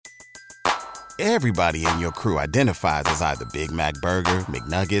Everybody in your crew identifies as either Big Mac Burger,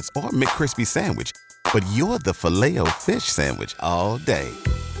 McNuggets, or McCrispy Sandwich. But you're the Filet-O-Fish Sandwich all day.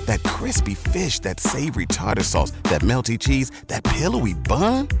 That crispy fish, that savory tartar sauce, that melty cheese, that pillowy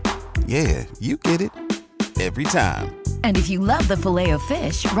bun. Yeah, you get it. Every time. And if you love the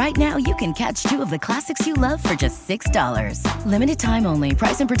Filet-O-Fish, right now you can catch two of the classics you love for just $6. Limited time only.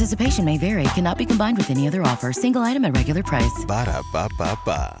 Price and participation may vary. Cannot be combined with any other offer. Single item at regular price.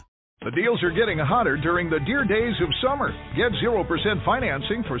 Ba-da-ba-ba-ba. The deals are getting hotter during the Deere days of summer. Get 0%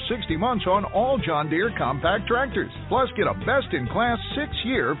 financing for 60 months on all John Deere compact tractors. Plus, get a best-in-class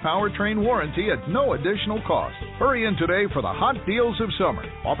 6-year powertrain warranty at no additional cost. Hurry in today for the hot deals of summer.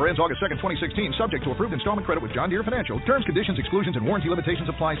 Offer ends August 2nd, 2016, subject to approved installment credit with John Deere Financial. Terms, conditions, exclusions, and warranty limitations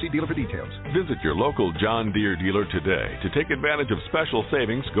apply. See dealer for details. Visit your local John Deere dealer today to take advantage of special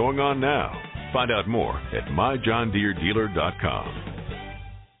savings going on now. Find out more at myjohndeeredealer.com.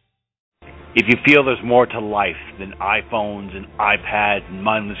 If you feel there's more to life than iPhones and iPads and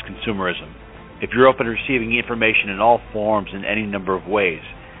mindless consumerism, if you're open to receiving information in all forms in any number of ways,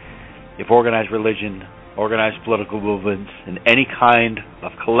 if organized religion, organized political movements, and any kind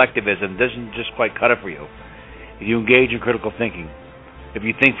of collectivism doesn't just quite cut it for you, if you engage in critical thinking, if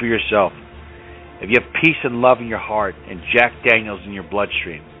you think for yourself, if you have peace and love in your heart and Jack Daniels in your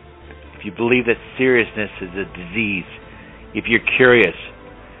bloodstream, if you believe that seriousness is a disease, if you're curious,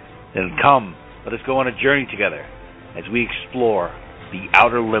 then come, let us go on a journey together as we explore the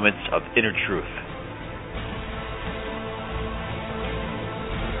outer limits of inner truth.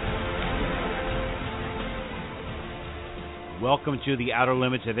 Welcome to the Outer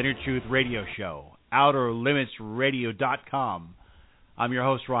Limits of Inner Truth radio show, OuterLimitsRadio.com. I'm your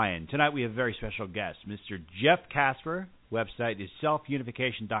host, Ryan. Tonight we have a very special guest, Mr. Jeff Casper. Website is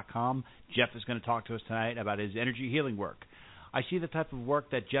selfunification.com. Jeff is going to talk to us tonight about his energy healing work. I see the type of work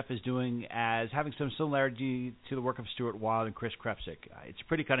that Jeff is doing as having some similarity to the work of Stuart Wilde and Chris Krebsick. It's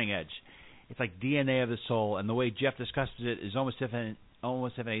pretty cutting edge. It's like DNA of the soul, and the way Jeff discusses it is almost having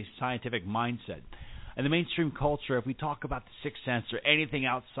a scientific mindset. In the mainstream culture, if we talk about the sixth sense or anything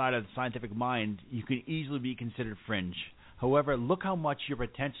outside of the scientific mind, you can easily be considered fringe. However, look how much you're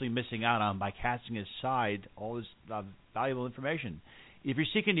potentially missing out on by casting aside all this valuable information. If you're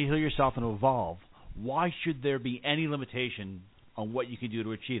seeking to heal yourself and evolve, why should there be any limitation on what you can do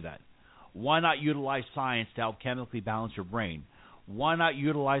to achieve that? Why not utilize science to help chemically balance your brain? Why not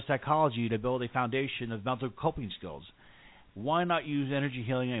utilize psychology to build a foundation of mental coping skills? Why not use energy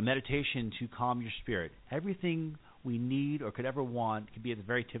healing and meditation to calm your spirit? Everything we need or could ever want can be at the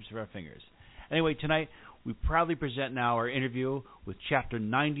very tips of our fingers. Anyway, tonight we proudly present now our interview with Chapter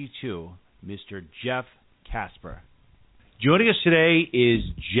 92, Mr. Jeff Casper. Joining us today is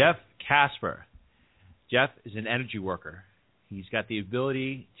Jeff Casper. Jeff is an energy worker. He's got the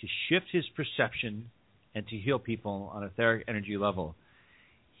ability to shift his perception and to heal people on a etheric energy level.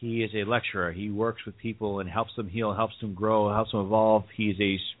 He is a lecturer. He works with people and helps them heal, helps them grow, helps them evolve. He's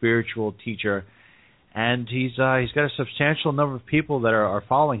a spiritual teacher, and he's got a substantial number of people that are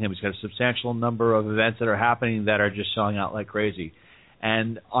following him. He's got a substantial number of events that are happening that are just selling out like crazy.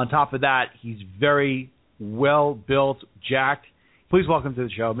 And on top of that, he's very well-built, jacked. Please welcome to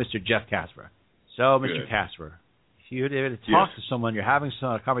the show, Mr. Jeff Casper. So, Mr. Casper, if you're able to talk to someone, you're having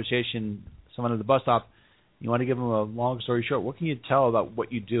a conversation, someone at the bus stop, you want to give them a long story short, what can you tell about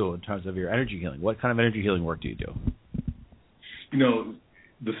what you do in terms of your energy healing? What kind of energy healing work do you do? You know,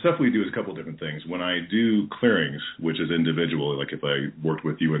 the stuff we do is a couple different things. When I do clearings, which is individual, like if I worked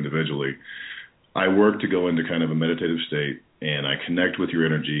with you individually, I work to go into kind of a meditative state, and I connect with your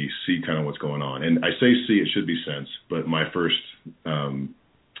energy, see kind of what's going on. And I say see, it should be sense, but my first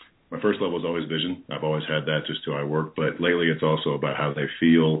level is always vision. I've always had that just till I work, but lately it's also about how they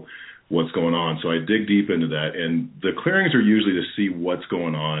feel, what's going on. So I dig deep into that, and the clearings are usually to see what's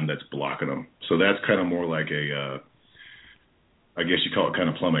going on that's blocking them. So that's kind of more like I guess you call it kind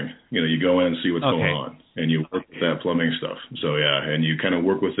of plumbing. You know, you go in and see what's going on, and you work with that plumbing stuff. So, yeah, and you kind of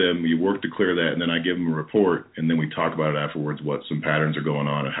work with them. You work to clear that, and then I give them a report, and then we talk about it afterwards, what some patterns are going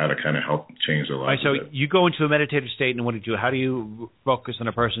on and how to kind of help change their life. Right, so you go into a meditative state, and what do you do? How do you focus on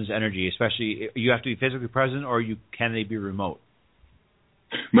a person's energy, especially you have to be physically present, or can they be remote?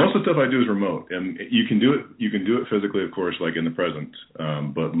 Most of the stuff I do is remote, and you can do it. You can do it physically, of course, like in the present.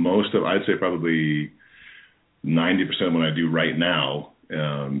 But I'd say probably 90% of what I do right now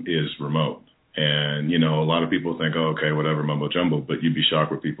is remote. And, you know, a lot of people think, oh, okay, whatever, mumbo jumbo, but you'd be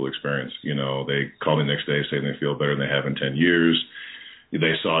shocked what people experience. You know, they call me the next day saying they feel better than they have in 10 years.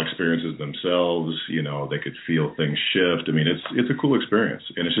 They saw experiences themselves. You know, they could feel things shift. I mean, it's a cool experience.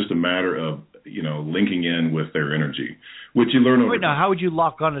 And it's just a matter of linking in with their energy, which you learn over time. Now, how would you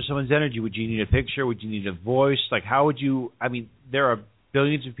lock onto someone's energy? Would you need a picture? Would you need a voice? Like, how would you? I mean, there are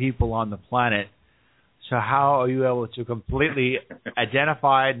billions of people on the planet. So how are you able to completely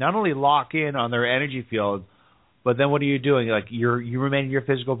identify, not only lock in on their energy field, but then what are you doing? Like, you remain in your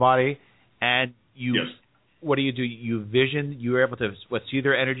physical body, and you. Yes. What do? You vision. You're able to see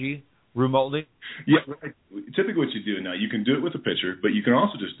their energy remotely. Yeah. Right. Typically, what you do now, you can do it with a picture, but you can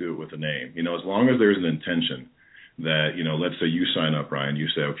also just do it with a name. As long as there's an intention that let's say you sign up, Ryan. You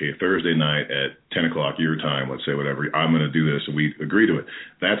say, okay, Thursday night at 10 o'clock your time. Let's say whatever. I'm going to do this, and we agree to it.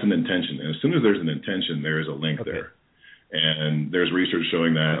 That's an intention, and as soon as there's an intention, there is a link there. And there's research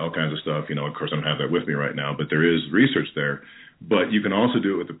showing that, all kinds of stuff. Of course, I don't have that with me right now, but there is research there. But you can also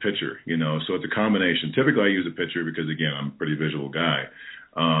do it with a picture, so it's a combination. Typically, I use a picture because, again, I'm a pretty visual guy.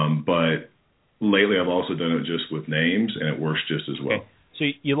 But lately, I've also done it just with names, and it works just as well. Okay. So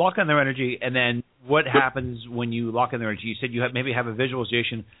you lock on their energy, and then what happens when you lock on their energy? You said you maybe have a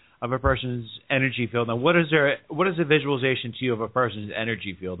visualization of a person's energy field. Now, what is a visualization to you of a person's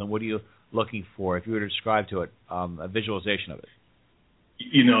energy field, and what are you looking for if you were to describe to it a visualization of it?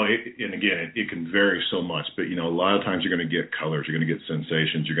 And again, it can vary so much, but, a lot of times you're going to get colors, you're going to get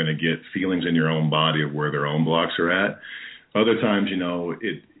sensations, you're going to get feelings in your own body of where their own blocks are at. Other times,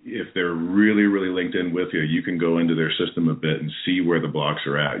 if they're really, really linked in with you, you can go into their system a bit and see where the blocks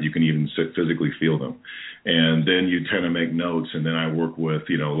are at. You can even physically feel them. And then you kind of make notes, and then I work with,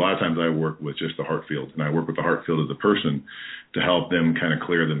 a lot of times I work with just the heart field, and I work with the heart field of the person to help them kind of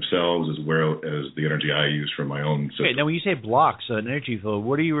clear themselves as well as the energy I use from my own system. Okay, now when you say blocks, an energy field,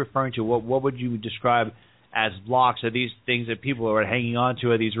 what are you referring to? What would you describe as blocks? Are these things that people are hanging on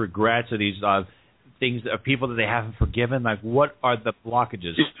to? Are these regrets? Are these things that are people that they haven't forgiven? Like, what are the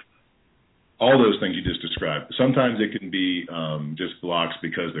blockages? All those things you just described. Sometimes it can be just blocks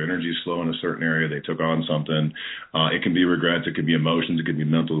because their energy is slow in a certain area. They took on something. It can be regrets. It can be emotions. It can be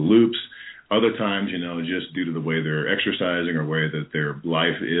mental loops. Other times, just due to the way they're exercising or way that their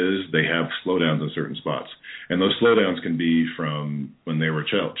life is, they have slowdowns in certain spots. And those slowdowns can be from when they were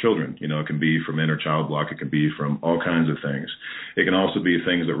children. It can be from inner child block. It can be from all kinds of things. It can also be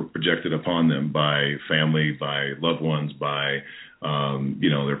things that were projected upon them by family, by loved ones, by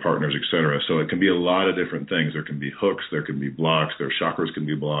their partners, et cetera. So it can be a lot of different things. There can be hooks, there can be blocks, their chakras can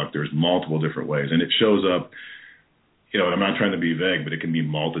be blocked. There's multiple different ways. And it shows up, and I'm not trying to be vague, but it can be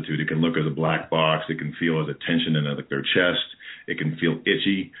multitude. It can look as a black box. It can feel as a tension in their chest. It can feel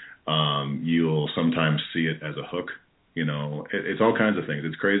itchy. You'll sometimes see it as a hook. It's all kinds of things.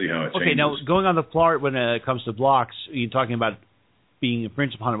 It's crazy how it changes. Okay, now going on the part when it comes to blocks, you're talking about being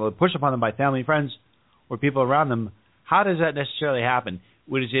infringed upon them or pushed upon them by family and friends or people around them. How does that necessarily happen?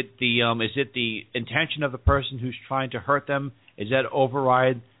 Is it the intention of the person who's trying to hurt them? Is that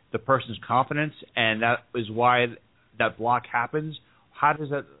override the person's confidence, and that is why that block happens? How does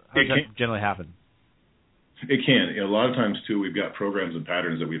that generally happen? It can. A lot of times, too, we've got programs and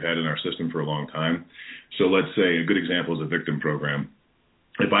patterns that we've had in our system for a long time. So let's say a good example is a victim program.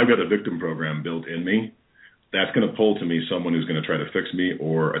 If I've got a victim program built in me, that's going to pull to me someone who's going to try to fix me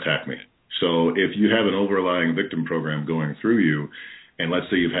or attack me. So if you have an overlying victim program going through you, and let's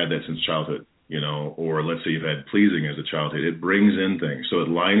say you've had that since childhood, or let's say you've had pleasing as a childhood, it brings in things. So it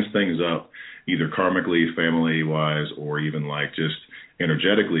lines things up either karmically, family-wise, or even like just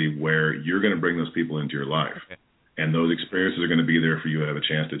energetically where you're going to bring those people into your life. Okay. And those experiences are going to be there for you to have a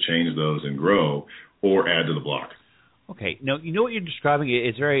chance to change those and grow or add to the block. Okay. Now, what you're describing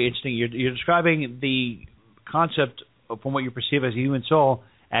is very interesting. You're describing the concept from what you perceive as a human soul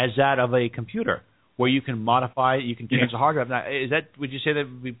as that of a computer, where you can modify it, you can change the hard drive. Now, would you say that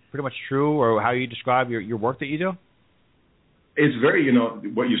would be pretty much true, or how you describe your work that you do? It's very,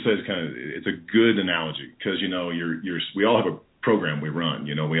 what you said is it's a good analogy because, we all have a program we run.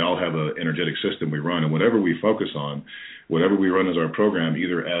 We all have an energetic system we run, and whatever we focus on, whatever we run as our program,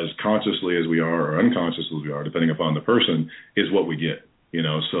 either as consciously as we are or unconsciously as we are, depending upon the person, is what we get.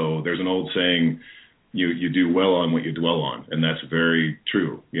 So there's an old saying, you do well on what you dwell on, and that's very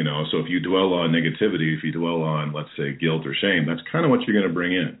true. So if you dwell on negativity, if you dwell on, let's say, guilt or shame, that's kind of what you're going to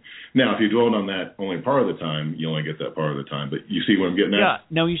bring in. Now, if you dwell on that only part of the time, you only get that part of the time. But you see what I'm getting at? Yeah.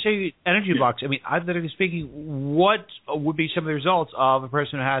 Now, you say energy blocks. I mean, hypothetically speaking, what would be some of the results of a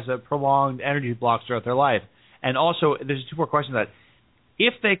person who has a prolonged energy blocks throughout their life? And also, there's two more questions to that.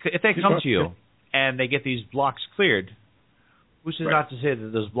 If they come to you and they get these blocks cleared, which is not to say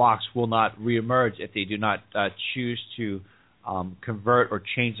that those blocks will not reemerge if they do not choose to convert or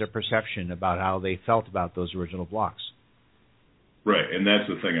change their perception about how they felt about those original blocks. Right, and that's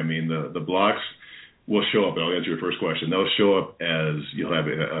the thing. I mean, the blocks, will show up, and I'll answer your first question. They'll show up as you'll have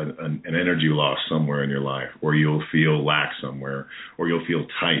an energy loss somewhere in your life, or you'll feel lack somewhere, or you'll feel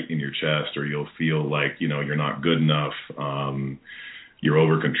tight in your chest, or you'll feel like, you're not good enough, you're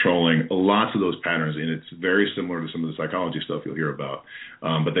over-controlling. Lots of those patterns, and it's very similar to some of the psychology stuff you'll hear about.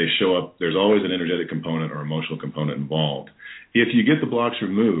 But they show up, there's always an energetic component or emotional component involved. If you get the blocks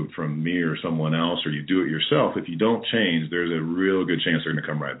removed from me or someone else, or you do it yourself, if you don't change, there's a real good chance they're going to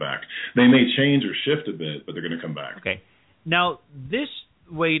come right back. They may change or shift a bit, but they're going to come back. Okay. Now, this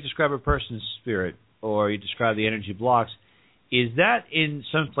way you describe a person's spirit, or you describe the energy blocks, is that in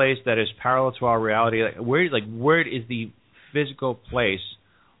some place that is parallel to our reality? Where is the physical place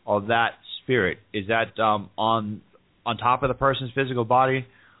of that spirit? Is that on top of the person's physical body,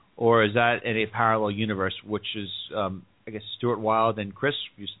 or is that in a parallel universe, which is I guess Stuart Wilde and Chris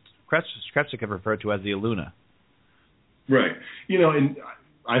Kresik have referred to as the Aluna? Right. And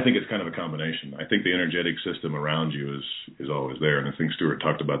I think it's kind of a combination. I think the energetic system around you is always there, and I think Stuart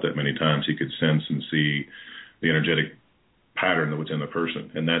talked about that many times. He could sense and see the energetic pattern that was in the person,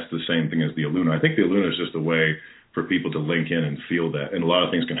 and that's the same thing as the Aluna. I think the Aluna is just a way for people to link in and feel that, and a lot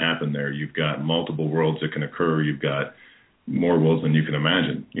of things can happen there. You've got multiple worlds that can occur. You've got more worlds than you can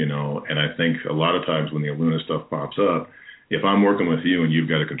imagine, and I think a lot of times when the Aluna stuff pops up, if I'm working with you and you've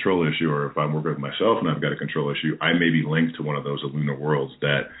got a control issue, or if I'm working with myself and I've got a control issue, I may be linked to one of those Aluna worlds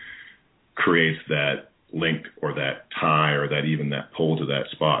that creates that link or that tie or that even that pull to that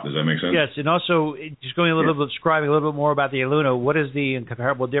spot. Does that make sense? Yes, and also just going a little bit, describing a little bit more about the Aluna, what is the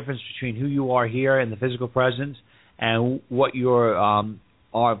incomparable difference between who you are here in the physical presence and what you're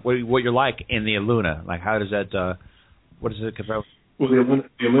what you're like in the Aluna? Like, how does that what is it compare? Well,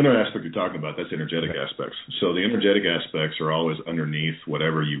 the Aluna aspect you're talking about, that's energetic aspects. So the energetic aspects are always underneath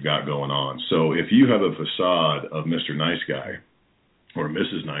whatever you've got going on. So if you have a facade of Mr. Nice Guy or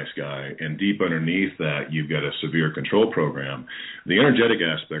Mrs. Nice Guy, and deep underneath that you've got a severe control program, the energetic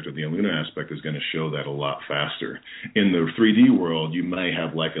aspect or the Aluna aspect is going to show that a lot faster. In the 3D world, you may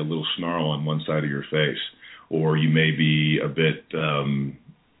have like a little snarl on one side of your face, or you may be a bit,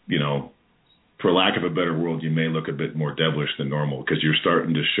 for lack of a better word, you may look a bit more devilish than normal because you're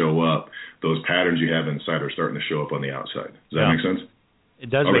starting to show up. Those patterns you have inside are starting to show up on the outside. Does that make sense? It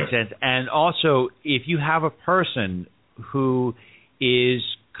does make sense. And also, if you have a person who is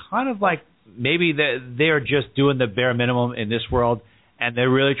kind of like maybe they're just doing the bare minimum in this world, and they're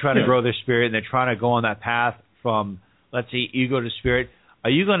really trying to grow their spirit, and they're trying to go on that path from, let's say, ego to spirit,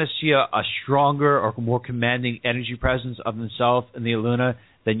 are you going to see a stronger or more commanding energy presence of themselves in the Aluna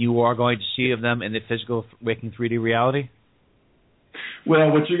than you are going to see of them in the physical waking 3D reality? Well,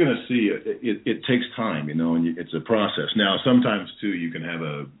 what you're going to see, it takes time, and it's a process. Now, sometimes, too, you can have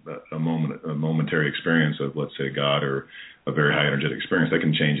a momentary experience of, let's say, God or a very high energetic experience that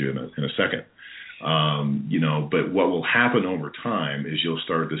can change you in a second. But what will happen over time is you'll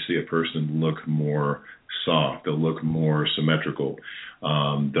start to see a person look more soft. They'll look more symmetrical.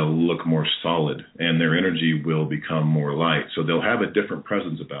 They'll look more solid, and their energy will become more light. So they'll have a different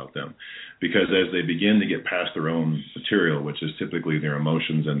presence about them, because as they begin to get past their own material, which is typically their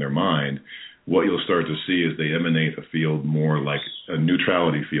emotions and their mind, what you'll start to see is they emanate a field more like a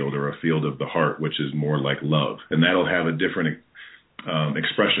neutrality field or a field of the heart, which is more like love. And that'll have a different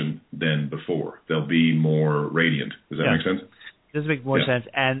expression than before. They'll be more radiant. Does that make sense? Does make more sense.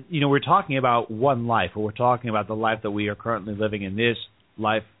 And, we're talking about one life, or we're talking about the life that we are currently living in, this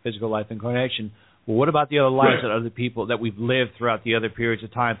life, physical life incarnation. Well, what about the other lives that other people that we've lived throughout the other periods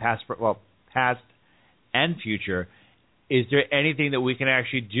of time, past and future? Is there anything that we can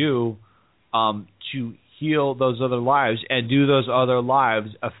actually do to heal those other lives, and do those other lives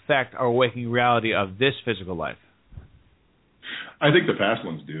affect our waking reality of this physical life? I think the past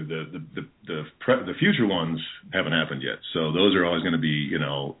ones do. The future ones haven't happened yet, so those are always going to be,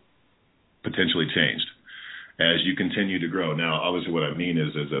 potentially changed as you continue to grow. Now, obviously, what I mean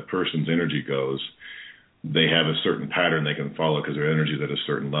is, as a person's energy goes, they have a certain pattern they can follow because their energy is at a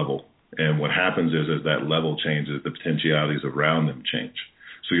certain level. And what happens is, as that level changes, the potentialities around them change.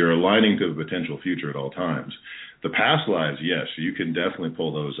 So you're aligning to the potential future at all times. The past lives, yes, you can definitely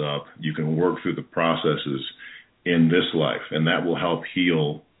pull those up. You can work through the processes in this life, and that will help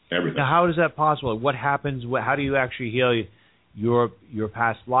heal everything. Now, how is that possible? What happens? How do you actually heal your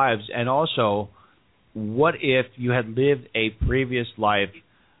past lives? And also, what if you had lived a previous life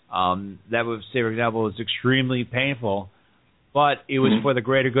that would, say, for example, was extremely painful, but it was for the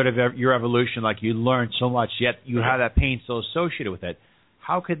greater good of your evolution, like you learned so much, yet you have that pain still associated with it?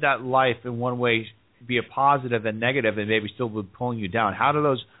 How could that life, in one way, be a positive and negative, and maybe still be pulling you down? How do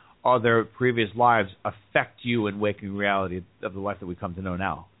those other previous lives affect you in waking reality of the life that we come to know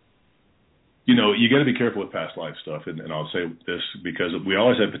now? You got to be careful with past life stuff, and I'll say this because we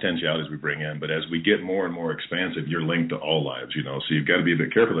always have potentialities we bring in, but as we get more and more expansive, you're linked to all lives, so you've got to be a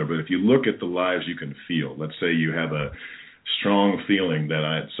bit careful there. But if you look at the lives you can feel, let's say you have a strong feeling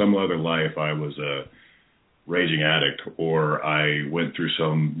that some other life I was a raging addict or I went through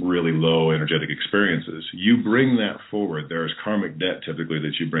some really low energetic experiences, you bring that forward. There's karmic debt typically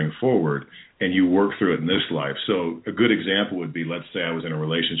that you bring forward, and you work through it in this life. So a good example would be, let's say I was in a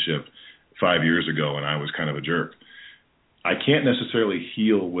relationship 5 years ago and I was kind of a jerk. I can't necessarily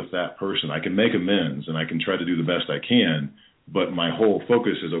heal with that person. I can make amends and I can try to do the best I can, but my whole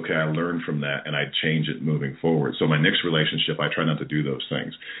focus is, okay, I learned from that and I change it moving forward. So my next relationship, I try not to do those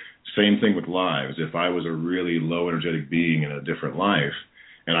things. Same thing with lives. If I was a really low energetic being in a different life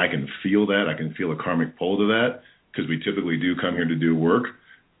and I can feel that, I can feel a karmic pull to that, because we typically do come here to do work,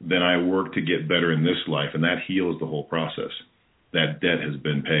 then I work to get better in this life, and that heals the whole process. That debt has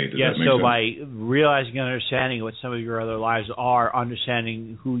been paid. Does that make sense? By realizing and understanding what some of your other lives are,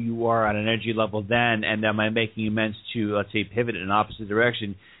 understanding who you are on an energy level then, and then by making amends to, let's say, pivot in an opposite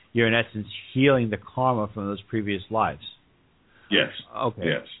direction, you're in essence healing the karma from those previous lives. Yes. Okay.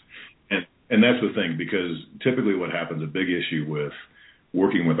 Yes. And that's the thing, because typically what happens, a big issue with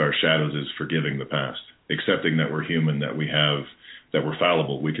working with our shadows is forgiving the past, accepting that we're human, that we're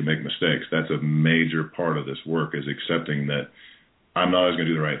fallible, we can make mistakes. That's a major part of this work, is accepting that I'm not always going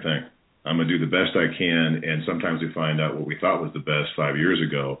to do the right thing. I'm going to do the best I can, and sometimes we find out what we thought was the best 5 years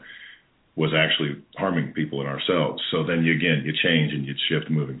ago was actually harming people and ourselves. So then you change and you shift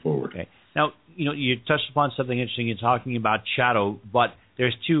moving forward. Okay. Now, you touched upon something interesting in talking about shadow, but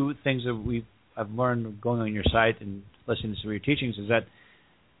there's two things that I've learned going on your site and listening to some of your teachings, is that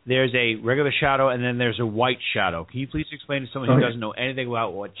there's a regular shadow and then there's a white shadow. Can you please explain to someone who doesn't know anything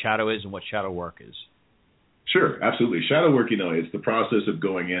about what shadow is and what shadow work is? Sure, absolutely. Shadow work, it's the process of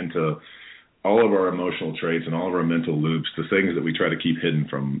going into all of our emotional traits and all of our mental loops, the things that we try to keep hidden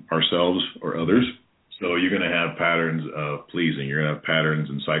from ourselves or others. So you're going to have patterns of pleasing. You're going to have patterns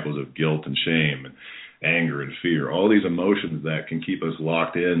and cycles of guilt and shame and anger and fear, all these emotions that can keep us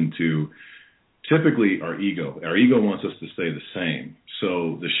locked into typically our ego. Our ego wants us to stay the same.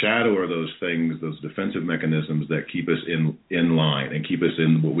 So the shadow are those things, those defensive mechanisms that keep us in line and keep us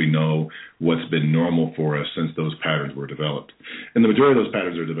in what we know, what's been normal for us since those patterns were developed. And the majority of those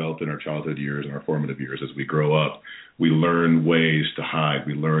patterns are developed in our childhood years and our formative years. As we grow up, we learn ways to hide.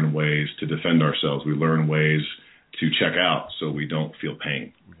 We learn ways to defend ourselves. We learn ways to check out so we don't feel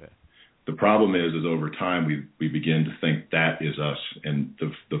pain. Okay. The problem is over time we begin to think that is us, and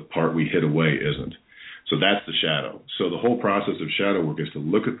the part we hid away isn't. So that's the shadow. So the whole process of shadow work is to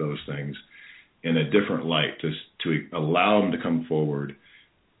look at those things in a different light, to allow them to come forward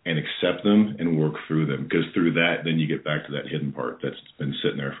and accept them and work through them, because through that, then you get back to that hidden part that's been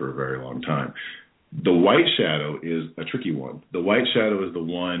sitting there for a very long time. The white shadow is a tricky one. The white shadow is the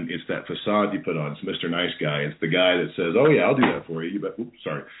one, it's that facade you put on. It's Mr. Nice Guy. It's the guy that says, oh, yeah, I'll do that for you.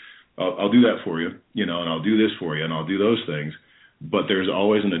 I'll do that for you, and I'll do this for you, and I'll do those things. But there's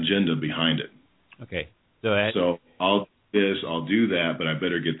always an agenda behind it. Okay. So I'll do this, I'll do that, but I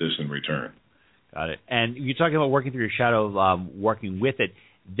better get this in return. Got it. And you're talking about working through your shadow, working with it.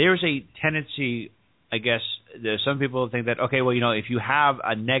 There's a tendency, I guess, there's some people think that, okay, well, if you have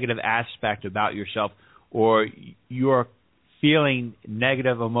a negative aspect about yourself, or you're feeling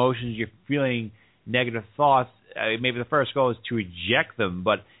negative emotions, you're feeling negative thoughts, maybe the first goal is to reject them,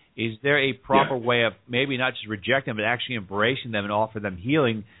 but is there a proper way of maybe not just rejecting them, but actually embracing them and offer them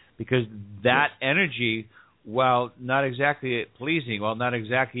healing? Because that energy, while not exactly pleasing, while not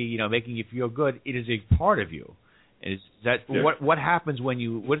exactly making you feel good, it is a part of you. Is that what happens when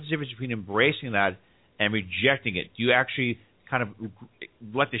what is the difference between embracing that and rejecting it? Do you actually kind of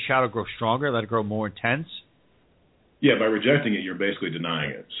let the shadow grow stronger, let it grow more intense? Yeah, by rejecting it, you're basically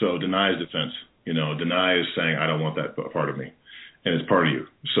denying it. So deny is defense. Deny is saying, I don't want that part of me. And it's part of you.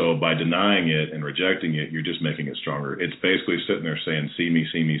 So by denying it and rejecting it, you're just making it stronger. It's basically sitting there saying, see me,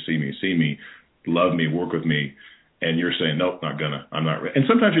 see me, see me, see me, love me, work with me. And you're saying, nope, not gonna. I'm not ready. And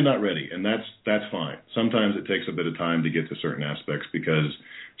sometimes you're not ready, and that's fine. Sometimes it takes a bit of time to get to certain aspects, because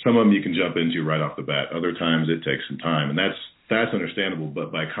some of them you can jump into right off the bat. Other times it takes some time, and that's understandable.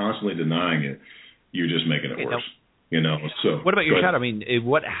 But by constantly denying it, you're just making it worse. So what about your shadow? I mean,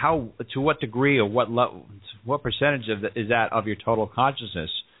 to what degree or what percentage is that of your total consciousness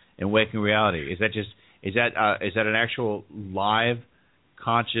in waking reality? Is that an actual live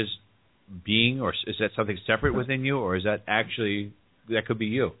conscious being, or is that something separate within you, or is that actually that could be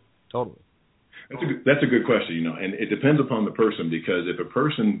you totally? That's a good question, and it depends upon the person, because if a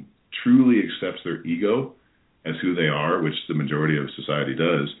person truly accepts their ego as who they are, which the majority of society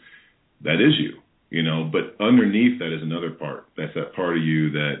does, that is you, you know, but underneath that is another part. That's that part of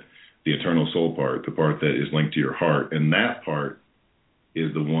you, that the eternal soul part, the part that is linked to your heart. And that part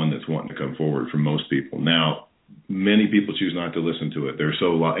is the one that's wanting to come forward for most people. Now, many people choose not to listen to it. They're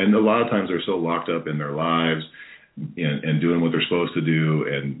and a lot of times they're so locked up in their lives and doing what they're supposed to do,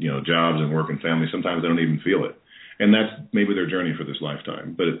 and, you know, jobs and work and family. Sometimes they don't even feel it. And that's maybe their journey for this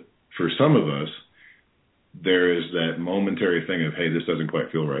lifetime. But for some of us, there is that momentary thing of, hey, this doesn't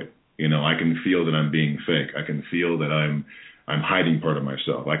quite feel right. You know, I can feel that I'm being fake. I can feel that I'm hiding part of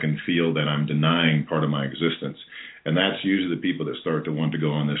myself. I can feel that I'm denying part of my existence. And that's usually the people that start to want to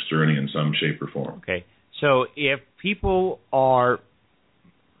go on this journey in some shape or form. Okay. So if people are,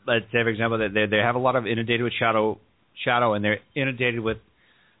 let's say, for example, that they have a lot of inundated with shadow, and they're inundated with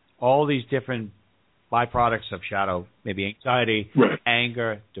all these different byproducts of shadow, maybe anxiety, right,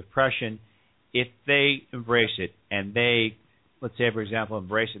 anger, depression, if they embrace it and they, let's say, for example,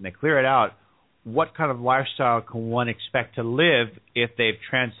 embrace it and they clear it out, what kind of lifestyle can one expect to live if they've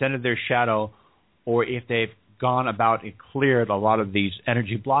transcended their shadow, or if they've gone about and cleared a lot of these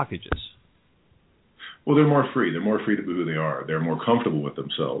energy blockages? Well, they're more free. They're more free to be who they are. They're more comfortable with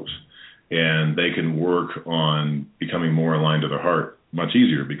themselves, and they can work on becoming more aligned to their heart much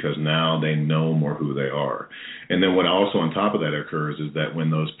easier, because now they know more who they are. And then what also on top of that occurs is that when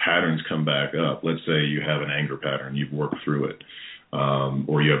those patterns come back up, let's say you have an anger pattern, you've worked through it,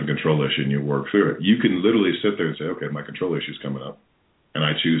 or you have a control issue and you work through it, you can literally sit there and say, okay, my control issue is coming up, and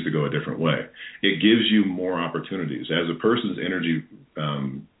I choose to go a different way. It gives you more opportunities. As a person's energy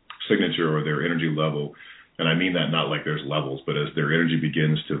signature or their energy level, and I mean that not like there's levels, but as their energy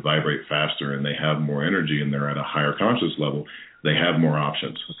begins to vibrate faster and they have more energy and they're at a higher conscious level, they have more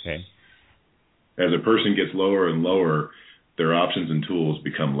options. Okay. As a person gets lower and lower, their options and tools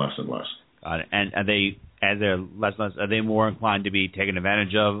become less and less. And are they, as they're less and less, are they more inclined to be taken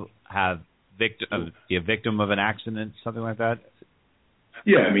advantage of, be a victim of an accident, something like that?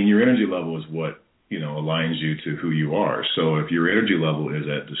 Yeah, I mean, your energy level is what, you know, aligns you to who you are. So if your energy level is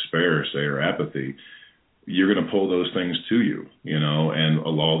at despair, say, or apathy, you're going to pull those things to you, you know, and a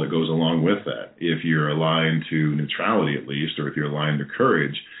law that goes along with that. If you're aligned to neutrality, at least, or if you're aligned to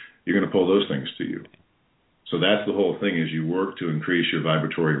courage, you're going to pull those things to you. So that's the whole thing, is you work to increase your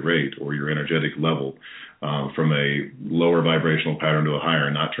vibratory rate or your energetic level from a lower vibrational pattern to a higher,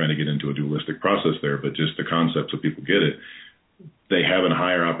 not trying to get into a dualistic process there, but just the concept so people get it. They have a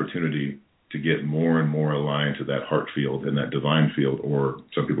higher opportunity to get more and more aligned to that heart field and that divine field, or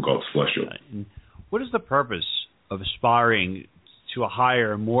some people call it celestial. What is the purpose of aspiring to a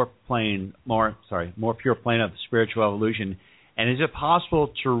higher, more pure plane of spiritual evolution? And is it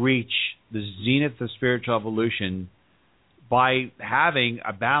possible to reach the zenith of spiritual evolution by having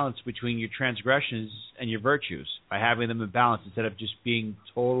a balance between your transgressions and your virtues, by having them in balance instead of just being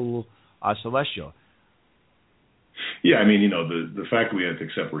total celestial? Yeah, I mean, you know, the fact that we have to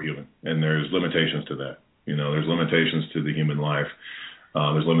accept we're human, and there's limitations to that. You know, there's limitations to the human life.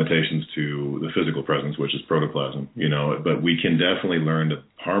 There's limitations to the physical presence, which is protoplasm, you know, but we can definitely learn to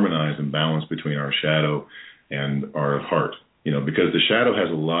harmonize and balance between our shadow and our heart, you know, because the shadow has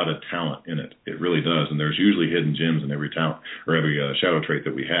a lot of talent in it. It really does. And there's usually hidden gems in every talent or every shadow trait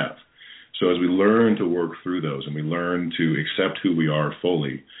that we have. So as we learn to work through those and we learn to accept who we are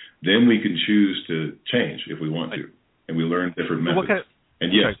fully, then we can choose to change if we want to. And we learn different methods.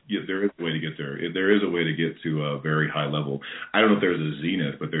 And yes, there is a way to get there. There is a way to get to a very high level. I don't know if there's a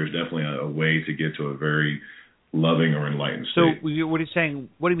zenith, but there's definitely a way to get to a very loving or enlightened state. So what are you saying?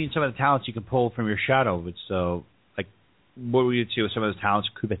 What do you mean some of the talents you can pull from your shadow? So, like, what would you say some of those talents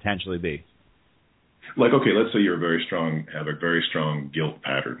could potentially be? Like, okay, let's say you're have a very strong guilt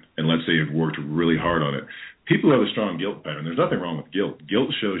pattern, and let's say you've worked really hard on it. People who have a strong guilt pattern, there's nothing wrong with guilt. Guilt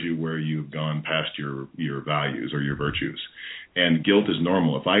shows you where you've gone past your values or your virtues. And guilt is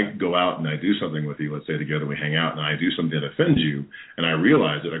normal. If I go out and I do something with you, let's say together we hang out, and I do something that offends you, and I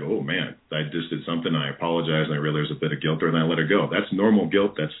realize it, I go, oh man, I just did something, I apologize, and I realize there's a bit of guilt there, and I let it go. That's normal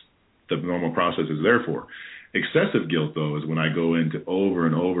guilt. That's the normal process is there for. Excessive guilt, though, is when I go into over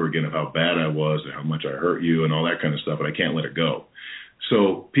and over again of how bad I was and how much I hurt you and all that kind of stuff, and I can't let it go.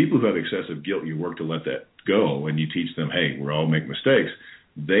 So people who have excessive guilt, you work to let that go, and you teach them, hey, we all make mistakes.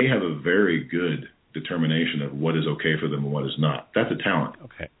 They have a very good determination of what is okay for them and what is not. That's a talent.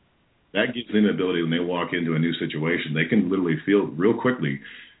 Okay. That gives them the ability when they walk into a new situation, they can literally feel real quickly,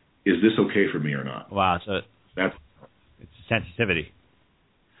 is this okay for me or not? Wow. So it's sensitivity.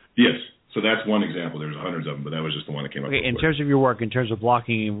 Yes. So that's one example. There's hundreds of them, but that was just the one that came up. Okay. In terms of your work, in terms of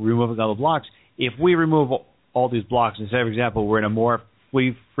blocking and removing all the blocks, if we remove all these blocks, and say, for example, we're in a more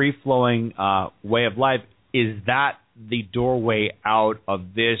free-flowing way of life, is that the doorway out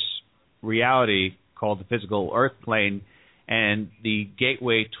of this reality called the physical earth plane and the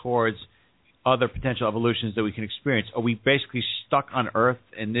gateway towards other potential evolutions that we can experience? Are we basically stuck on Earth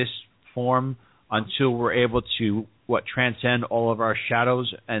in this form until we're able to, transcend all of our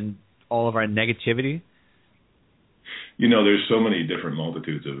shadows and all of our negativity? There's so many different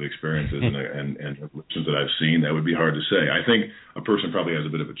multitudes of experiences and evolutions that I've seen that would be hard to say. I think a person probably has a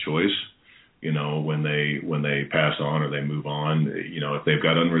bit of a choice, when they pass on or they move on. If they've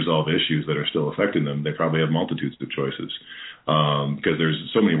got unresolved issues that are still affecting them, they probably have multitudes of choices. Because there's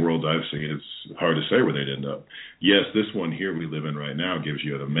so many worlds I've seen, it's hard to say where they'd end up. Yes, this one here we live in right now gives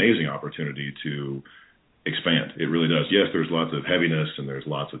you an amazing opportunity to expand. It really does. Yes, there's lots of heaviness and there's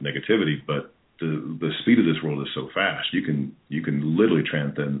lots of negativity, but the speed of this world is so fast. You can literally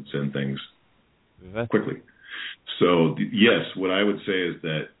transcend things quickly. So yes, what I would say is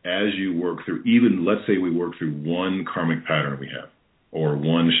that as you work through, even let's say we work through one karmic pattern we have or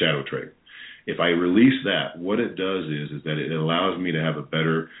one shadow trait, if I release that, what it does is that it allows me to have a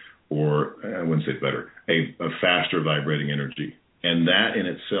better, or I wouldn't say better, a faster vibrating energy. And that in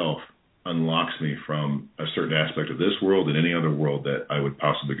itself unlocks me from a certain aspect of this world and any other world that I would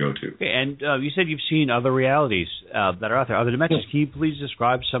possibly go to. Okay, and you said you've seen other realities that are out there, other dimensions. Can you please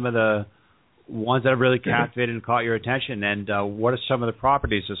describe some of the ones that have really captivated and caught your attention, and what are some of the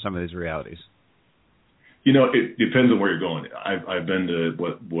properties of some of these realities? It depends on where you're going. I've been to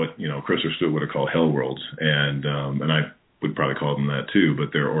what Chris or Stuart would have called hell worlds, and I would probably call them that too, but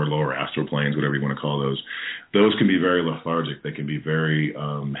they're, or lower astral planes, whatever you want to call those. Those can be very lethargic. They can be very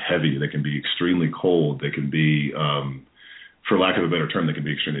heavy. They can be extremely cold. They can be, for lack of a better term, they can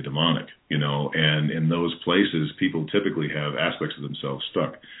be extremely demonic, and in those places, people typically have aspects of themselves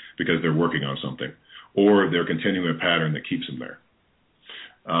stuck because they're working on something, or they're continuing a pattern that keeps them there.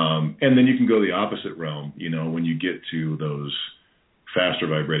 And then you can go the opposite realm, when you get to those faster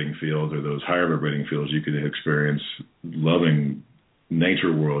vibrating fields or those higher vibrating fields, you can experience loving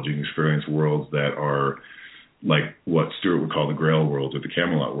nature worlds. You can experience worlds that are like what Stuart would call the Grail worlds or the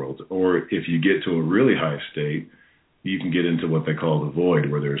Camelot worlds. Or if you get to a really high state, you can get into what they call the void,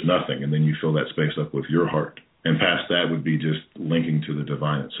 where there's nothing, and then you fill that space up with your heart. And past that would be just linking to the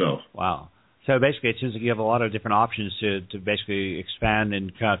divine itself. Wow. So basically, it seems like you have a lot of different options to basically expand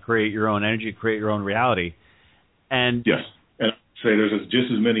and kind of create your own energy, create your own reality. And yes, and I'd say there's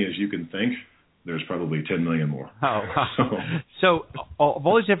just as many as you can think. There's probably 10 million more. Oh, wow. So of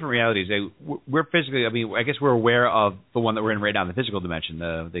all these different realities, we're physically, I guess we're aware of the one that we're in right now, the physical dimension,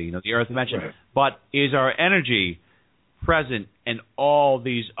 the Earth dimension. Right. But is our energy present in all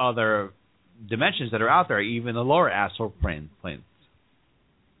these other dimensions that are out there, even the lower astral planes?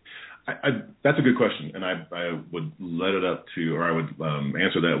 That's a good question, and I would let it up to, or I would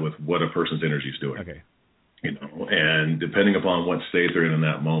answer that with what a person's energy is doing. Okay. And depending upon what state they're in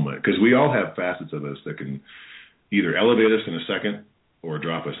that moment, because we all have facets of us that can either elevate us in a second or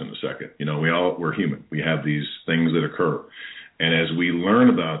drop us in a second. We're human. We have these things that occur, and as we learn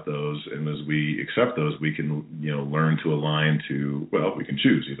about those and as we accept those, we can learn to align to, well, we can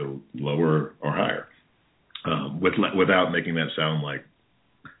choose either lower or higher, without making that sound like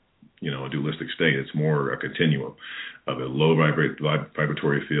a dualistic state. It's more a continuum of a low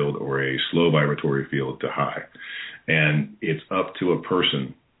vibratory field or a slow vibratory field to high. And it's up to a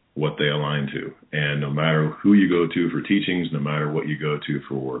person what they align to. And no matter who you go to for teachings, no matter what you go to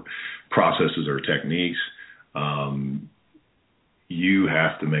for processes or techniques, you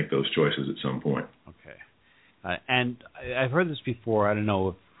have to make those choices at some point. Okay. And I've heard this before. I don't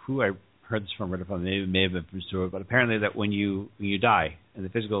know who I heard this from, or from. It may have been from Stuart, but apparently that when you die in the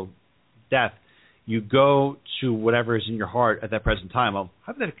physical death, you go to whatever is in your heart at that present time. Well,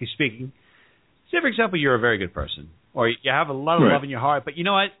 hypothetically speaking, say for example you're a very good person, or you have a lot of love in your heart, but you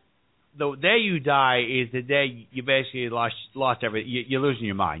know what? The day you die is the day you basically lost everything. You're losing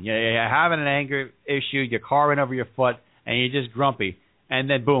your mind. You're having an anger issue. Your car went over your foot, and you're just grumpy. And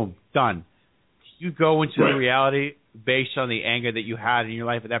then boom, done. You go into the reality based on the anger that you had in your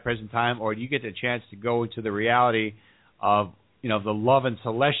life at that present time, or do you get the chance to go into the reality of the love and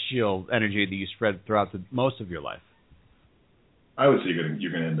celestial energy that you spread throughout most of your life? I would say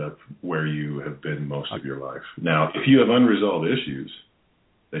you're going to end up where you have been most of your life. Now, if you have unresolved issues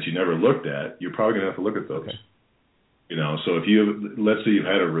that you never looked at, you're probably going to have to look at those. Okay. So if let's say you've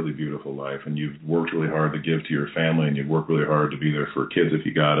had a really beautiful life and you've worked really hard to give to your family and you've worked really hard to be there for kids if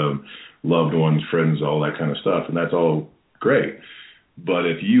you got them, loved ones, friends, all that kind of stuff, and that's all great. But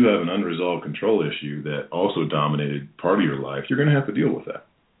if you have an unresolved control issue that also dominated part of your life, you're going to have to deal with that,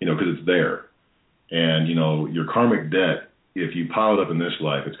 because it's there. And, your karmic debt, if you pile it up in this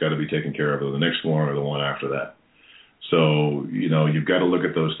life, it's got to be taken care of in the next one or the one after that. So, you've got to look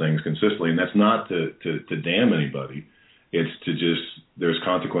at those things consistently. And that's not to damn anybody. It's to just, there's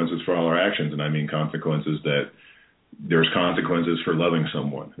consequences for all our actions. And I mean consequences that there's consequences for loving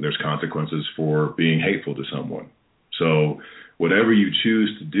someone. There's consequences for being hateful to someone. So whatever you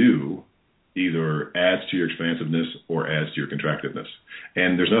choose to do either adds to your expansiveness or adds to your contractiveness.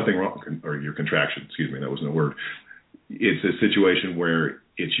 And there's nothing wrong, or your contraction, excuse me, that wasn't a word. It's a situation where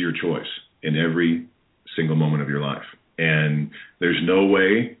it's your choice in every single moment of your life. And there's no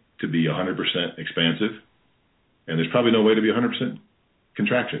way to be 100% expansive, and there's probably no way to be 100%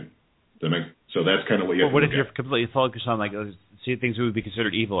 contraction. So that's kind of what you have to look at. What if you're completely focused on, see things that would be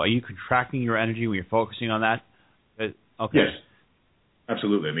considered evil? Are you contracting your energy when you're focusing on that? Okay. Yes,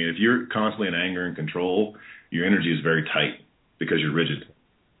 absolutely. I mean, if you're constantly in anger and control, your energy is very tight because you're rigid.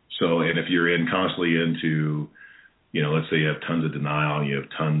 So, and if you're constantly into, let's say you have tons of denial, you have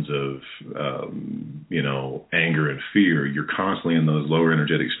tons of, anger and fear, you're constantly in those lower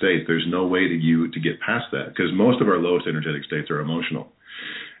energetic states. There's no way to get past that, because most of our lowest energetic states are emotional.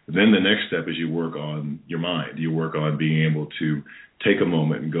 Then the next step is you work on your mind. You work on being able to take a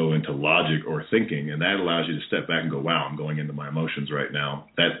moment and go into logic or thinking, and that allows you to step back and go, wow, I'm going into my emotions right now.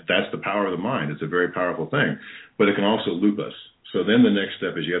 That's the power of the mind. It's a very powerful thing, but it can also loop us. So then the next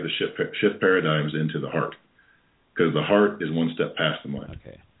step is you have to shift paradigms into the heart, because the heart is one step past the mind.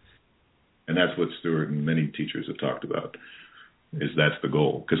 Okay. And that's what Stuart and many teachers have talked about, is that's the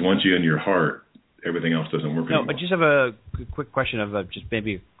goal. Because once you're in your heart, everything else doesn't work anymore. No, I just have a quick question of just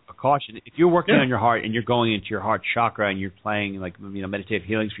maybe a caution. If you're working on your heart and you're going into your heart chakra and you're playing meditative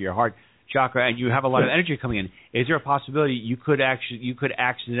healings for your heart chakra and you have a lot of energy coming in, is there a possibility you could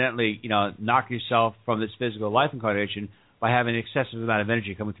accidentally knock yourself from this physical life incarnation by having an excessive amount of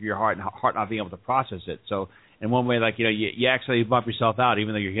energy coming through your heart and heart not being able to process it? So in one way, you actually bump yourself out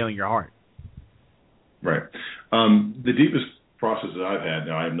even though you're healing your heart. Right. The deepest process that I've had,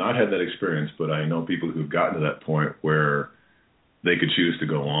 now I have not had that experience, but I know people who've gotten to that point where they could choose to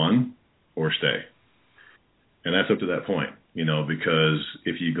go on or stay. And that's up to that point, because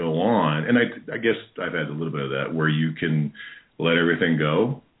if you go on, and I guess I've had a little bit of that, where you can let everything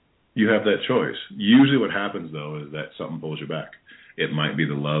go, you have that choice. Usually what happens, though, is that something pulls you back. It might be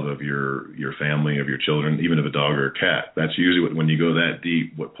the love of your family, of your children, even of a dog or a cat. That's usually when you go that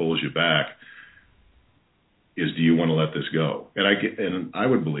deep, what pulls you back is, do you want to let this go? And I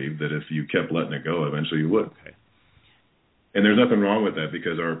would believe that if you kept letting it go, eventually you would. Okay. And there's nothing wrong with that,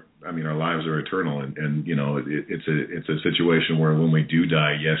 because our lives are eternal, and it's a situation where when we do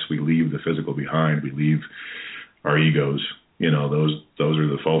die, yes, we leave the physical behind, we leave our egos. Those are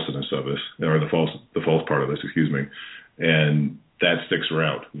the falseness of us, or the false part of us, excuse me, and that sticks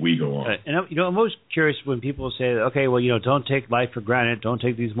around. We go on. And I'm always curious when people say, okay, well, don't take life for granted, don't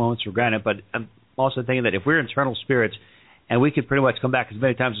take these moments for granted, but I'm also thinking that if we're eternal spirits and we could pretty much come back as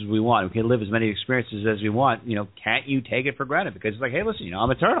many times as we want, we can live as many experiences as we want, can't you take it for granted? Because it's like, hey, listen, I'm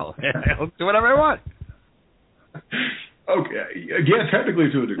eternal. I'll do whatever I want. Okay. Yeah,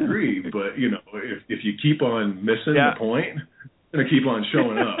 technically to a degree, but, if you keep on missing the point, it's going to keep on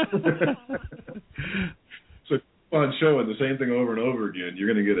showing up. So keep on showing the same thing over and over again,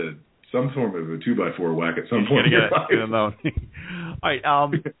 you're going to get some form of a 2x4 whack at some point in your life. All right.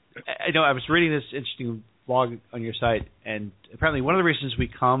 I know I was reading this interesting blog on your site, and apparently one of the reasons we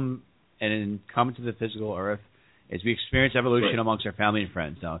come to the physical earth is we experience evolution amongst our family and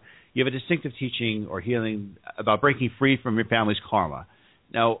friends. Now, you have a distinctive teaching or healing about breaking free from your family's karma.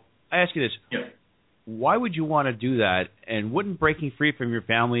 Now, I ask you this. Yeah. Why would you want to do that? And wouldn't breaking free from your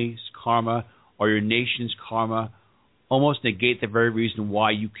family's karma or your nation's karma almost negate the very reason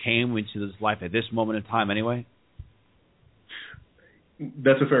why you came into this life at this moment in time anyway?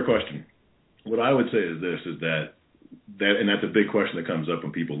 That's a fair question. What I would say is this, is that, and that's a big question that comes up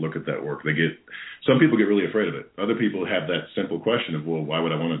when people look at that work. Some people get really afraid of it. Other people have that simple question of, well, why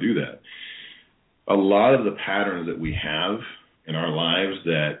would I want to do that? A lot of the patterns that we have in our lives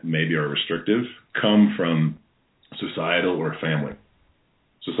that maybe are restrictive come from societal or family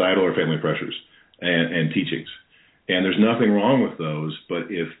pressures and teachings. And there's nothing wrong with those, but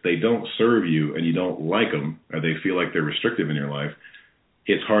if they don't serve you and you don't like them, or they feel like they're restrictive in your life,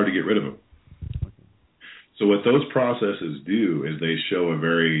 it's hard to get rid of them. So what those processes do is they show a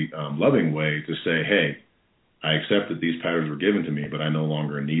very loving way to say, hey, I accept that these patterns were given to me, but I no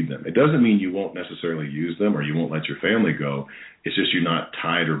longer need them. It doesn't mean you won't necessarily use them or you won't let your family go. It's just you're not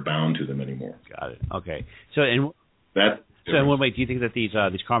tied or bound to them anymore. Got it. Okay. So in one way, do you think that these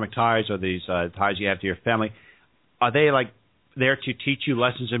karmic ties or these ties you have to your family, are they like there to teach you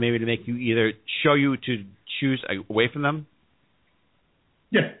lessons or maybe to make you either show you to choose away from them?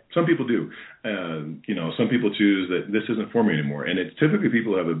 Yeah, Some people do. Some people choose that this isn't for me anymore. And it's typically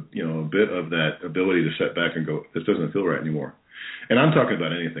people have a bit of that ability to set back and go, this doesn't feel right anymore. And I'm talking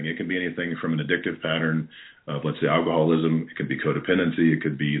about anything. It can be anything from an addictive pattern of, let's say, alcoholism. It could be codependency. It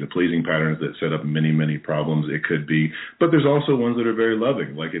could be the pleasing patterns that set up many, many problems. It could be, but there's also ones that are very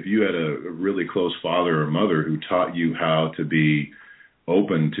loving. Like if you had a really close father or mother who taught you how to be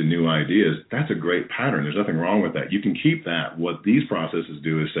open to new ideas, that's a great pattern. There's nothing wrong with that. You can keep that. What these processes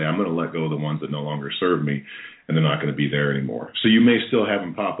do is say, I'm going to let go of the ones that no longer serve me, and they're not going to be there anymore. So you may still have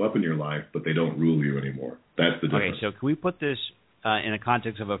them pop up in your life, but they don't rule you anymore. That's the difference. Okay, so can we put this in a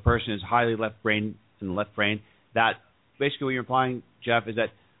context of a person who's highly left brain, that basically what you're implying, Jeff, is that,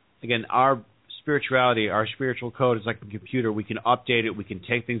 again, our spirituality, our spiritual code is like a computer. We can update it. We can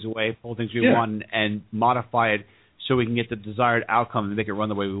take things away, pull things we want, and modify it so we can get the desired outcome and make it run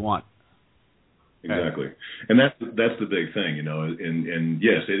the way we want. Exactly. And that's the big thing, and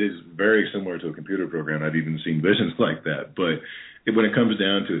yes, it is very similar to a computer program. I've even seen visions like that. But when it comes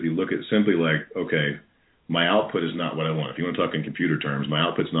down to it, you look at simply like, okay, my output is not what I want. If you want to talk in computer terms, my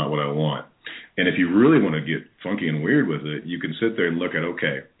output's not what I want. And if you really want to get funky and weird with it, you can sit there and look at,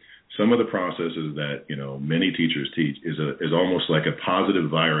 okay, some of the processes that, many teachers teach is almost like a positive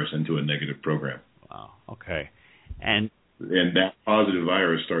virus into a negative program. Wow. Okay. And that positive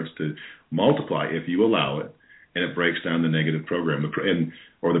virus starts to multiply if you allow it, and it breaks down the negative program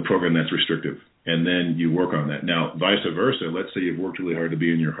or the program that's restrictive. And then you work on that. Now, vice versa, let's say you've worked really hard to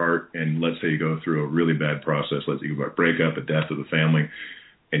be in your heart, and let's say you go through a really bad process. Let's say you go through a breakup, a death of the family,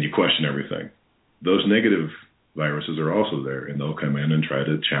 and you question everything. Those negative viruses are also there, and they'll come in and try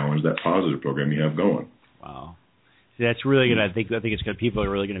to challenge that positive program you have going. Wow. See, that's really good. I think it's good. People are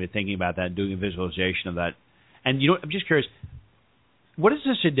really going to be thinking about that and doing a visualization of that. And I'm just curious, what is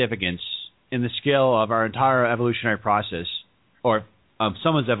the significance in the scale of our entire evolutionary process, or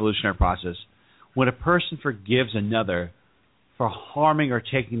someone's evolutionary process, when a person forgives another for harming or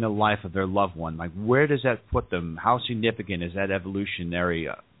taking the life of their loved one? Like, where does that put them? How significant is that evolutionary?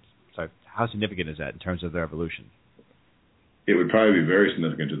 How significant is that in terms of their evolution? It would probably be very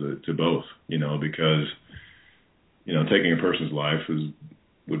significant to both, because taking a person's life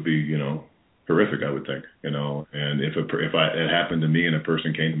would be horrific, I would think, and if it happened to me and a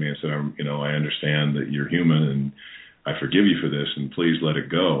person came to me and said, I understand that you're human and I forgive you for this and please let it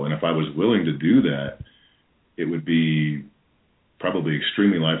go. And if I was willing to do that, it would be probably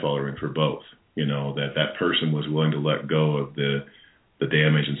extremely life-altering for both, that person was willing to let go of the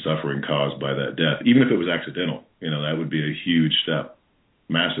damage and suffering caused by that death, even if it was accidental. That would be a huge step,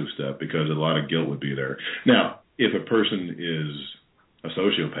 massive step, because a lot of guilt would be there. Now, if a person is a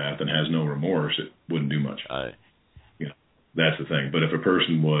sociopath and has no remorse, it wouldn't do much. That's the thing. But if a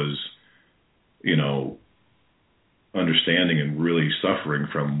person was, understanding and really suffering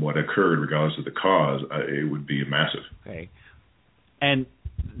from what occurred, regardless of the cause, it would be massive. Okay. And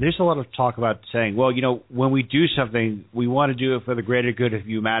there's a lot of talk about saying, well, when we do something, we want to do it for the greater good of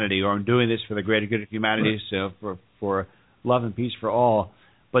humanity, or I'm doing this for the greater good of humanity, right. So for love and peace for all.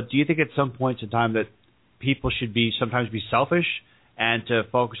 But do you think at some points in time that people should sometimes be selfish and to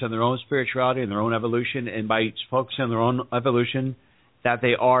focus on their own spirituality and their own evolution, and by focusing on their own evolution, that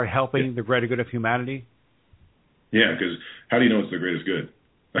they are helping the greater good of humanity? Yeah, because how do you know it's the greatest good?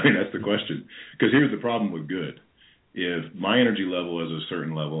 I mean, that's the question. Because here's the problem with good. If my energy level is a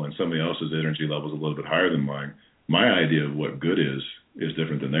certain level and somebody else's energy level is a little bit higher than mine, my idea of what good is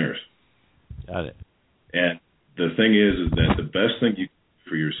different than theirs. Got it. And the thing is that the best thing you can do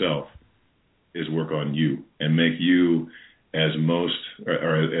for yourself is work on you and make you make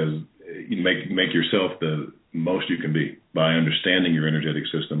yourself the most you can be by understanding your energetic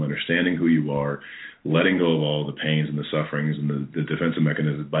system, understanding who you are, letting go of all the pains and the sufferings and the defensive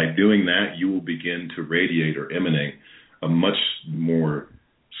mechanisms. By doing that, you will begin to radiate or emanate a much more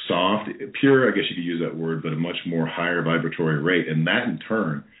soft, pure, I guess you could use that word, but a much more higher vibratory rate. And that in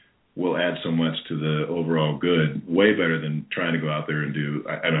turn will add so much to the overall good, way better than trying to go out there and do,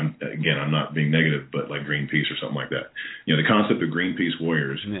 and I'm not being negative, but like Greenpeace or something like that. The concept of Greenpeace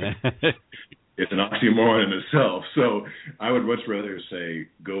warriors, it's an oxymoron in itself. So I would much rather say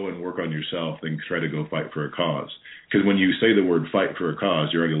go and work on yourself than try to go fight for a cause. Because when you say the word fight for a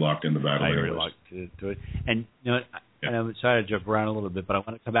cause, you're already locked in the battle. You're already locked into it. And and I'm sorry to jump around a little bit, but I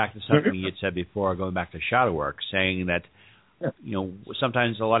want to come back to something you had said before, going back to shadow work, saying that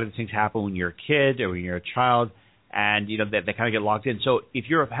sometimes a lot of these things happen when you're a kid or when you're a child, and they kind of get locked in. So if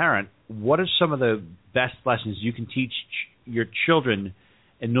you're a parent, what are some of the best lessons you can teach your children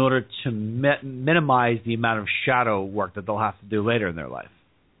in order to minimize the amount of shadow work that they'll have to do later in their life?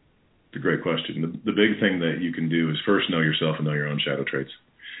 It's a great question. The big thing that you can do is first know yourself and know your own shadow traits.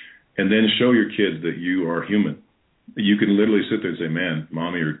 And then show your kids that you are human. You can literally sit there and say, man,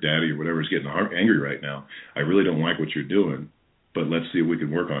 mommy or daddy or whatever is getting angry right now. I really don't like what you're doing, but let's see if we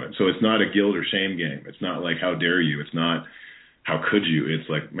can work on it. So it's not a guilt or shame game. It's not like, how dare you? It's not, how could you? It's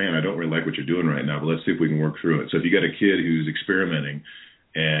like, man, I don't really like what you're doing right now, but let's see if we can work through it. So if you got a kid who's experimenting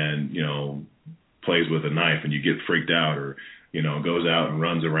and, plays with a knife and you get freaked out, or, goes out and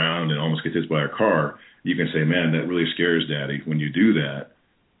runs around and almost gets hit by a car, you can say, man, that really scares daddy. When you do that,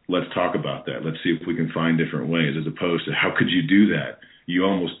 let's talk about that. Let's see if we can find different ways, as opposed to, how could you do that? You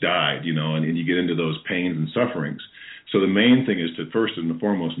almost died, and you get into those pains and sufferings. So the main thing is to first and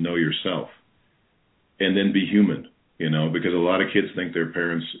foremost know yourself, and then be human, because a lot of kids think their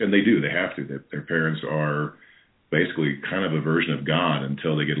parents, and they do, they have to, that their parents are basically kind of a version of God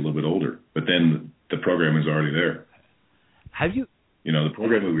until they get a little bit older. But then the program is already there. Have you? The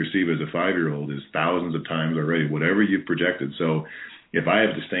program we receive as a 5-year-old is thousands of times already, whatever you've projected. So if I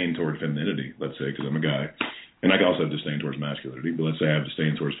have disdain toward femininity, let's say, because I'm a guy, and I can also have disdain towards masculinity, but let's say I have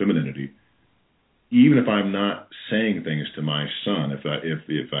disdain towards femininity, even if I'm not saying things to my son, if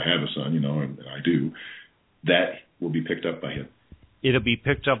I have a son, and I do, that will be picked up by him. It'll be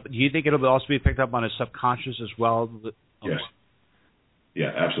picked up. Do you think it'll also be picked up on his subconscious as well? Yes.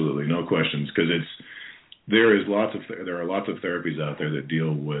 Yeah, absolutely, no questions. Because there are lots of therapies out there that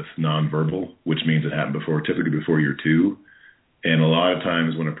deal with nonverbal, which means it happened typically before you're 2. And a lot of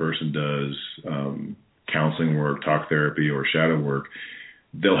times when a person does counseling work, talk therapy, or shadow work,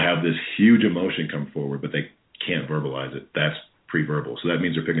 they'll have this huge emotion come forward, but they can't verbalize it. That's pre-verbal. So that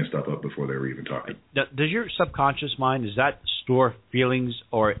means they're picking stuff up before they were even talking. Does your subconscious mind, does that store feelings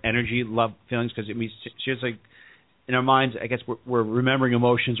or energy, love feelings? Because it means, seriously, in our minds, I guess we're remembering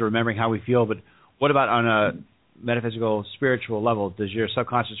emotions or remembering how we feel, but what about on a metaphysical, spiritual level? Does your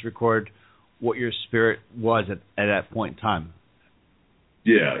subconscious record what your spirit was at that point in time?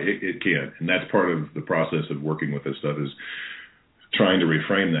 Yeah, it can. And that's part of the process of working with this stuff, is trying to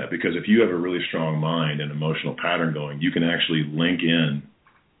reframe that, because if you have a really strong mind and emotional pattern going, you can actually link in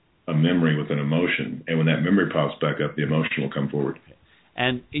a memory with an emotion, and when that memory pops back up, the emotion will come forward.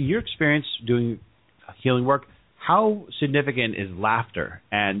 And in your experience doing healing work, how significant is laughter?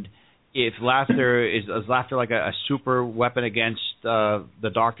 And if laughter is laughter like a super weapon against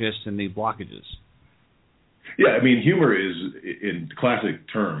the darkness and the blockages? Yeah, I mean, humor is, in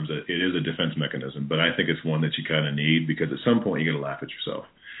classic terms, it is a defense mechanism, but I think it's one that you kind of need, because at some point you got to laugh at yourself.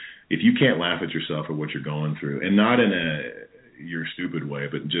 If you can't laugh at yourself at what you're going through, and not in you're stupid way,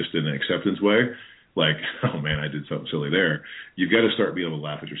 but just in an acceptance way, like, oh man, I did something silly there, you've got to start being able to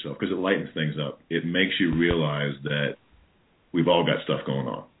laugh at yourself, because it lightens things up. It makes you realize that we've all got stuff going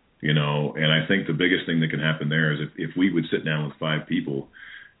on, and I think the biggest thing that can happen there is if we would sit down with 5 people,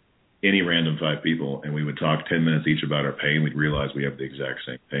 any random 5 people, and we would talk 10 minutes each about our pain, we'd realize we have the exact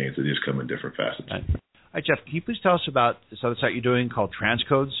same pains. They just come in different facets. All right, Jeff, can you please tell us about this other site you're doing called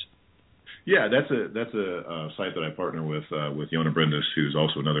Transcodes? Yeah, that's a site that I partner with Yona Brindis, who's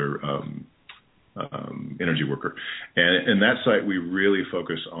also another energy worker. And in that site, we really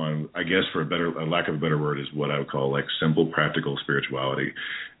focus on, I guess for a lack of a better word, is what I would call like simple, practical spirituality.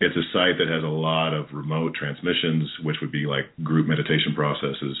 It's a site that has a lot of remote transmissions, which would be like group meditation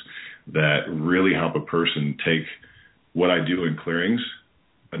processes that really help a person take what I do in clearings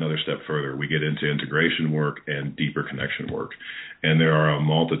another step further. We get into integration work and deeper connection work. And there are a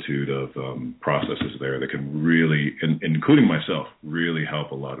multitude of processes there that can really, including myself, really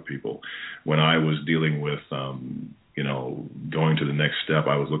help a lot of people. When I was dealing with, going to the next step,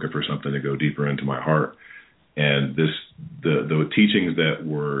 I was looking for something to go deeper into my heart. And the teachings that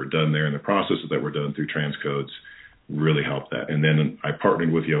were done there and the processes that were done through Transcodes really helped that. And then I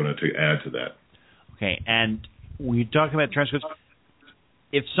partnered with Yona to add to that. Okay, and when you're talking about Transcodes,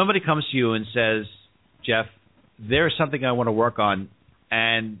 if somebody comes to you and says, Jeff, there's something I want to work on,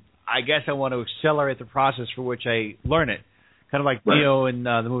 and I guess I want to accelerate the process for which I learn it, kind of like Neo in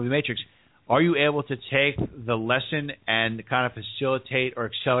the movie Matrix, are you able to take the lesson and kind of facilitate or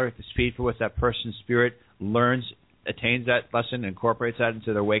accelerate the speed for which that person's spirit learns, attains that lesson, and incorporates that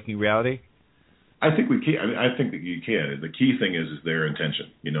into their waking reality? I think we can. I think that you can. The key thing is their intention.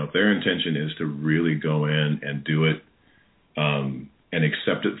 If their intention is to really go in and do it, and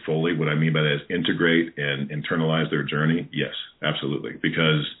accept it fully. What I mean by that is integrate and internalize their journey. Yes, absolutely.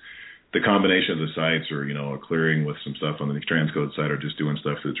 Because the combination of the sites, or, a clearing with some stuff on the Transcode site, or just doing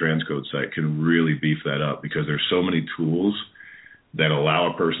stuff to the Transcode site, can really beef that up, because there's so many tools that allow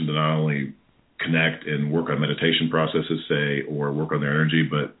a person to not only connect and work on meditation processes, say, or work on their energy,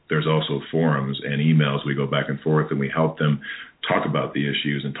 but there's also forums and emails. We go back and forth and we help them talk about the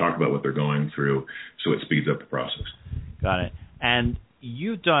issues and talk about what they're going through, so it speeds up the process. Got it. And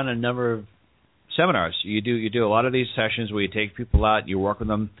you've done a number of seminars. You do a lot of these sessions where you take people out, you work with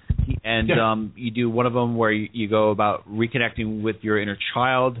them, and you do one of them where you go about reconnecting with your inner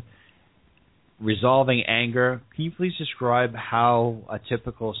child, resolving anger. Can you please describe how a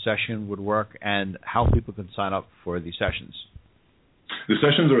typical session would work and how people can sign up for these sessions? The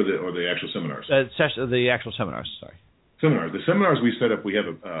sessions or the actual seminars? The actual seminars, sorry. Seminars. The seminars we set up, we have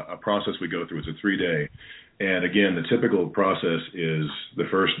a process we go through. It's a 3-day. And again, the typical process is the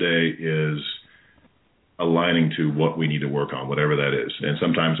first day is aligning to what we need to work on, whatever that is. And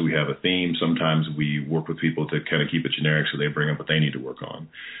sometimes we have a theme. Sometimes we work with people to kind of keep it generic so they bring up what they need to work on.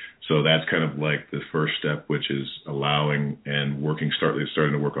 So that's kind of like the first step, which is allowing and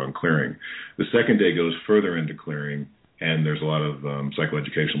starting to work on clearing. The second day goes further into clearing, and there's a lot of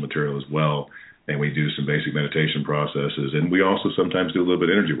psychoeducational material as well. And we do some basic meditation processes. And we also sometimes do a little bit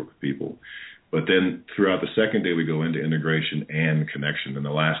of energy work with people. But then throughout the second day, we go into integration and connection. And the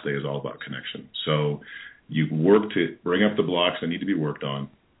last day is all about connection. So you work to bring up the blocks that need to be worked on.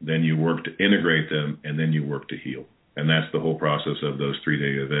 Then you work to integrate them. And then you work to heal. And that's the whole process of those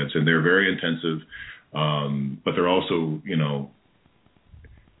 3-day events. And they're very intensive, but they're also,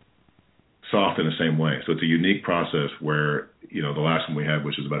 soft in the same way. So it's a unique process where, the last one we had,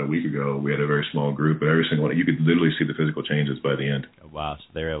 which was about a week ago, we had a very small group, but every single one, you could literally see the physical changes by the end. Oh, wow. So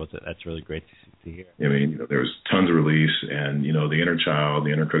they're able to, that's really great to hear. I mean, there was tons of release and, the inner child,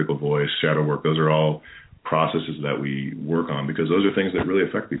 the inner critical voice, shadow work, those are all processes that we work on because those are things that really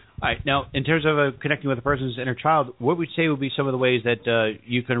affect people. All right. Now, in terms of connecting with a person's inner child, what would you say would be some of the ways that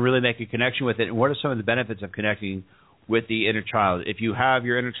you can really make a connection with it, and what are some of the benefits of connecting with the inner child? If you have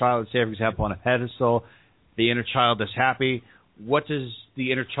your inner child, say, for example, on a pedestal, the inner child is happy, what does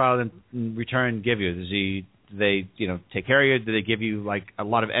the inner child in return give you? Do they take care of you? Do they give you like a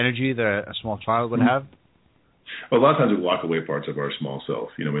lot of energy that a small child would have? Well, a lot of times we lock away parts of our small self.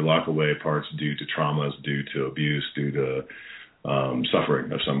 We lock away parts due to traumas, due to abuse, due to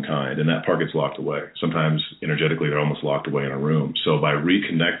suffering of some kind, and that part gets locked away. Sometimes energetically they're almost locked away in a room. So by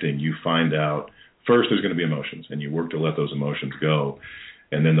reconnecting, you find out first there's going to be emotions, and you work to let those emotions go.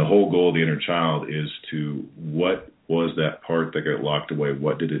 And then the whole goal of the inner child is to what was that part that got locked away?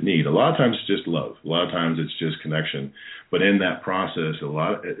 What did it need? A lot of times it's just love. A lot of times it's just connection. But in that process,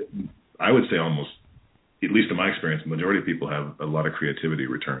 I would say almost, at least in my experience, the majority of people have a lot of creativity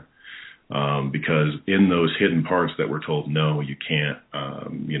return. Because in those hidden parts that we're told, no, you can't,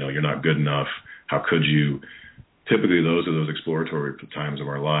 you're not good enough, how could you? Typically, those are those exploratory times of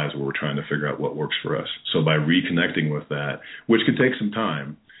our lives where we're trying to figure out what works for us. So by reconnecting with that, which could take some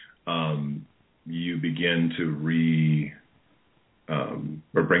time, you begin to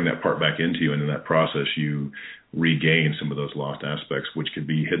or bring that part back into you, and in that process, you regain some of those lost aspects, which could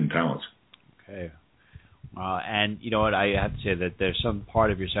be hidden talents. Okay. And you know what, I have to say that there's some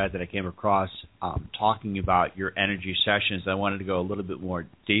part of your site that I came across talking about your energy sessions. I wanted to go a little bit more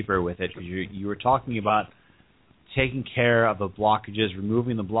deeper with it because you were talking about taking care of the blockages,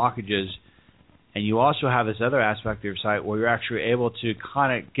 removing the blockages, and you also have this other aspect of your site where you're actually able to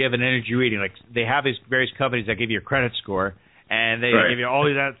kind of give an energy reading. Like they have these various companies that give you a credit score, and they give you all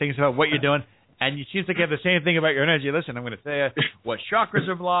these other things about what you're doing, and you seem to have the same thing about your energy. Listen, I'm going to say what chakras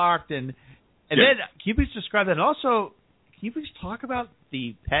are blocked, and then can you please describe that? And also, can you please talk about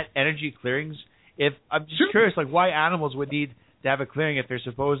the pet energy clearings? If I'm just curious, like why animals would need to have a clearing if they're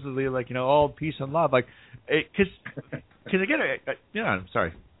supposedly like all peace and love, like because again, I'm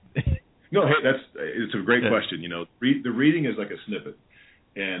sorry. No, hey, it's a great question. The reading is like a snippet,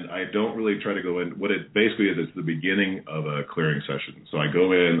 and I don't really try to go in. What it basically is, it's the beginning of a clearing session. So I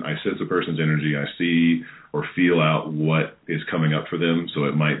go in, I sense a person's energy, I see or feel out what is coming up for them. So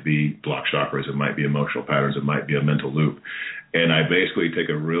it might be blocked chakras, it might be emotional patterns, it might be a mental loop, and I basically take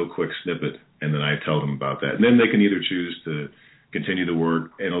a real quick snippet, and then I tell them about that, and then they can either choose to continue to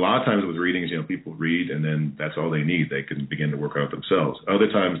work. And a lot of times with readings, people read and then that's all they need. They can begin to work on it themselves. Other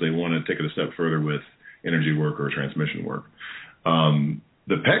times they want to take it a step further with energy work or transmission work.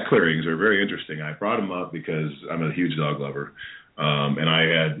 The pet clearings are very interesting. I brought them up because I'm a huge dog lover. And I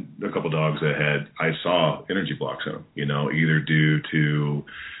had a couple dogs that I saw energy blocks in them, either due to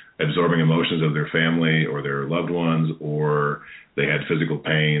absorbing emotions of their family or their loved ones, or they had physical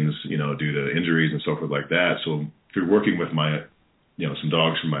pains, due to injuries and so forth like that. So through working with some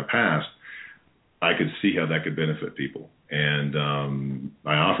dogs from my past, I could see how that could benefit people. And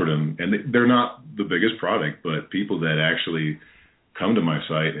I offered them, and they're not the biggest product, but people that actually come to my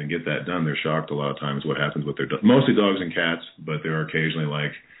site and get that done, they're shocked a lot of times what happens with their mostly dogs and cats, but there are occasionally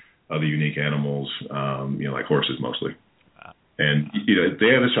like other unique animals, like horses mostly. And,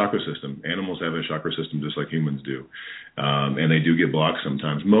 they have a chakra system. Animals have a chakra system just like humans do. And they do get blocked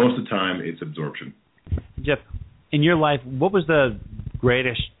sometimes. Most of the time, it's absorption. Jeff, in your life, what was the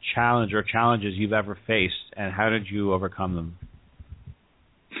greatest challenge or challenges you've ever faced, and how did you overcome them?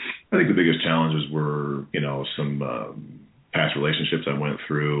 I think the biggest challenges were, some past relationships I went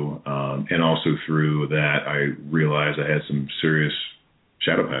through, and also through that I realized I had some serious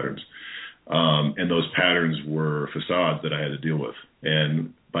shadow patterns. And those patterns were facades that I had to deal with.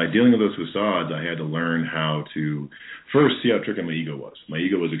 And by dealing with those facades, I had to learn how to first see how tricky my ego was. My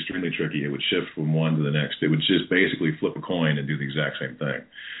ego was extremely tricky. It would shift from one to the next. It would just basically flip a coin and do the exact same thing.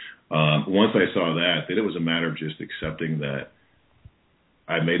 Once I saw that, then it was a matter of just accepting that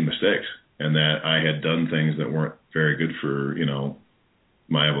I made mistakes and that I had done things that weren't very good for,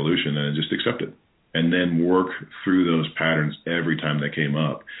 my evolution, and just accept it. And then work through those patterns every time they came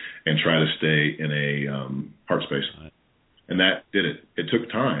up and try to stay in a heart space. And that did it. It took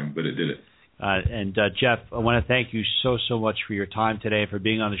time, but it did it. Jeff, I want to thank you so much for your time today, for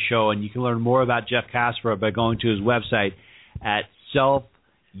being on the show. And you can learn more about Jeff Kasper by going to his website at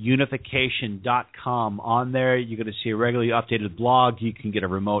selfunification.com. On there, you're going to see a regularly updated blog. You can get a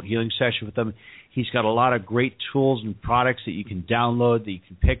remote healing session with him. He's got a lot of great tools and products that you can download, that you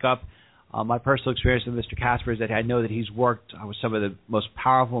can pick up. My personal experience with Mr. Kasper is that I know that he's worked with some of the most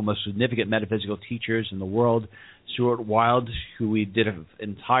powerful, most significant metaphysical teachers in the world. Stuart Wilde, who we did an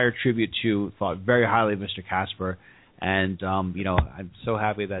entire tribute to, thought very highly of Mr. Kasper. And, I'm so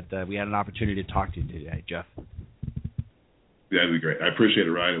happy that we had an opportunity to talk to you today, Jeff. Yeah, that'd be great. I appreciate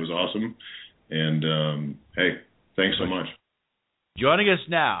it, Ryan. It was awesome. And, hey, thanks so much. Joining us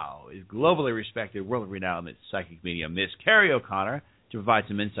now is globally respected, world-renowned psychic medium, Miss Carrie O'Connor, to provide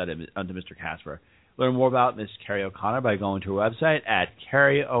some insight onto Mr. Kasper. Learn more about Miss Carrie O'Connor by going to her website at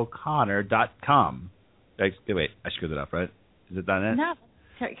carrieoconnor.com. Wait, I screwed it up, right? Is it done? No,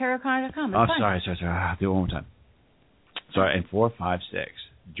 carrieoconnor.com. Oh, sorry. I'll do it one more time. Sorry, and 4, 5, 6.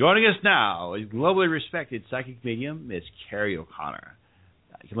 Joining us now is globally respected psychic medium, Miss Carrie O'Connor.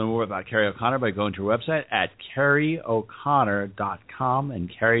 You can learn more about Carrie O'Connor by going to her website at carrieoconnor.com, and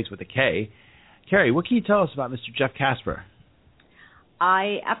Carrie's with a K. Carrie, what can you tell us about Mr. Jeff Kasper?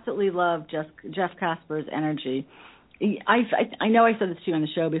 I absolutely love Jeff Kasper's energy. I know I said this to you on the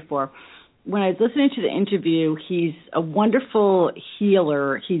show before. When I was listening to the interview, he's a wonderful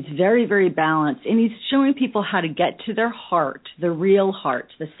healer. He's very, very balanced, and he's showing people how to get to their heart, the real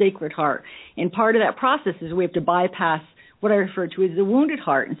heart, the sacred heart. And part of that process is we have to bypass what I refer to as the wounded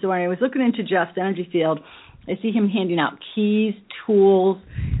heart. And so when I was looking into Jeff's energy field, I see him handing out keys, tools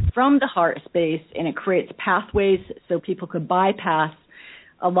from the heart space, and it creates pathways so people could bypass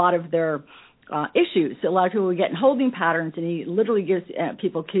a lot of their issues. So a lot of people get in holding patterns, and he literally gives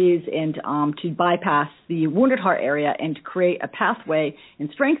people keys and to bypass the wounded heart area and to create a pathway and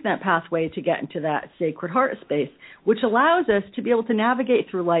strengthen that pathway to get into that sacred heart space, which allows us to be able to navigate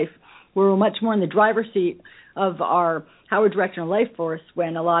through life where we're much more in the driver's seat of how we're directing our life force,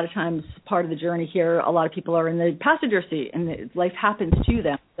 when a lot of times part of the journey here, a lot of people are in the passenger seat and life happens to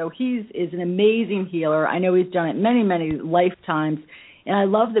them. So he is an amazing healer. I know he's done it many, many lifetimes. And I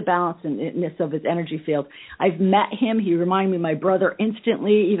love the balancedness of his energy field. I've met him. He reminded me of my brother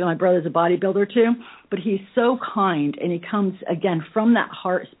instantly. Even my brother's a bodybuilder too. But he's so kind, and he comes, again, from that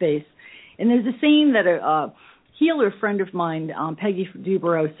heart space. And there's a saying that a healer friend of mine, Peggy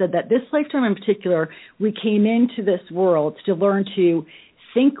Dubrow, said that this lifetime in particular, we came into this world to learn to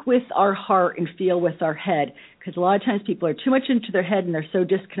think with our heart and feel with our head. Because a lot of times people are too much into their head and they're so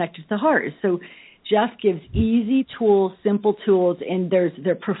disconnected to the heart. So Jeff gives easy tools, simple tools, and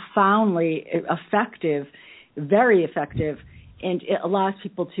they're profoundly effective, very effective, and it allows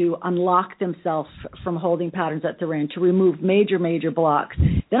people to unlock themselves from holding patterns that they're in, to remove major, major blocks.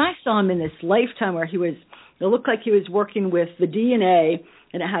 Then I saw him in this lifetime where it looked like he was working with the DNA,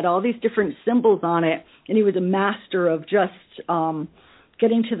 and it had all these different symbols on it, and he was a master of just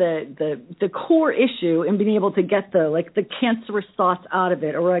getting to the core issue and being able to get the cancerous thoughts out of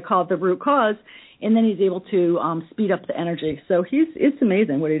it, or what I call the root cause. And then he's able to speed up the energy. So it's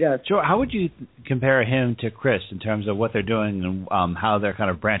amazing what he does. Sure. How would you compare him to Chris in terms of what they're doing and how they're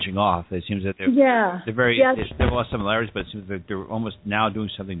kind of branching off? It seems that they're very they have a lot of similarities, but it seems that they're almost now doing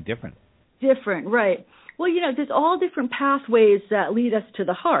something different. Different, right. Well, there's all different pathways that lead us to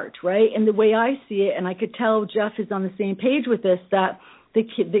the heart, right? And the way I see it, and I could tell Jeff is on the same page with this, that the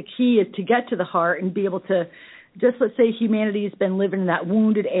key is to get to the heart and be able to just let's say humanity has been living in that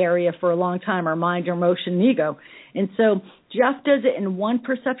wounded area for a long time, our mind, our emotion, and ego. And so Jeff does it in one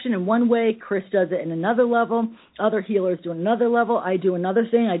perception, in one way. Chris does it in another level. Other healers do another level. I do another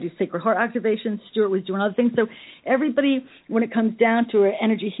thing. I do sacred heart activation. Stuart was doing other things. So everybody, when it comes down to it,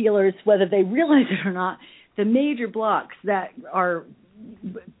 energy healers, whether they realize it or not, the major blocks that are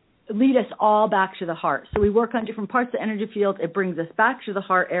lead us all back to the heart. So we work on different parts of the energy field. It brings us back to the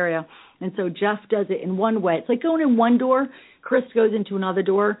heart area. And so Jeff does it in one way. It's like going in one door. Chris goes into another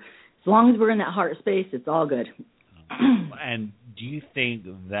door. As long as we're in that heart space, it's all good. And do you think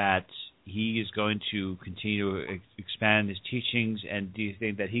that he is going to continue to expand his teachings? And do you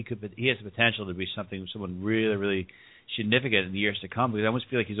think that he has the potential to be someone really, really significant in the years to come? Because I almost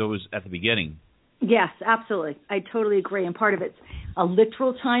feel like he's always at the beginning. Yes, absolutely. I totally agree. And part of it's a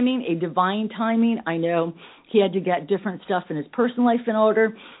literal timing, a divine timing. I know he had to get different stuff in his personal life in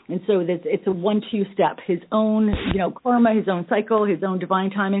order. And so it's a 1-2 step, his own, karma, his own cycle, his own divine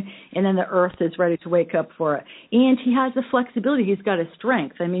timing. And then the earth is ready to wake up for it. And he has the flexibility. He's got a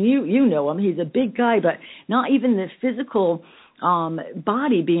strength. I mean, you know him. He's a big guy, but not even the physical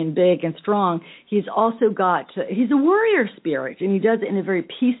body being big and strong. He's a warrior spirit, and he does it in a very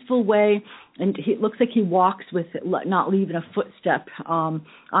peaceful way. And it looks like he walks with it, not leaving a footstep on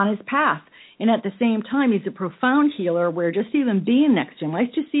his path. And at the same time, he's a profound healer where just even being next to him, I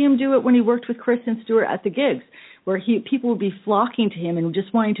used to see him do it when he worked with Chris and Stuart at the gigs, where people would be flocking to him and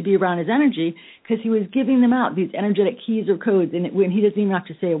just wanting to be around his energy because he was giving them out these energetic keys or codes, and when he doesn't even have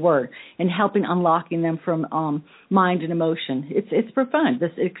to say a word, and helping unlocking them from mind and emotion. It's profound.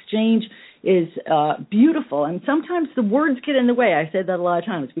 This exchange is beautiful, and sometimes the words get in the way. I said that a lot of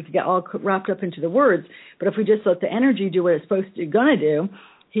times. We could get all wrapped up into the words, but if we just let the energy do what it's gonna do,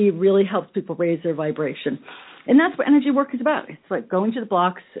 he really helps people raise their vibration. And that's what energy work is about. It's like going to the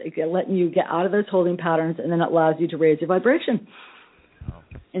blocks, letting you get out of those holding patterns, and then it allows you to raise your vibration.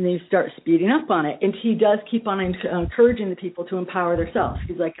 And then you start speeding up on it. And he does keep on encouraging the people to empower themselves.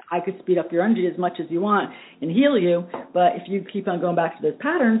 He's like, I could speed up your energy as much as you want and heal you, but if you keep on going back to those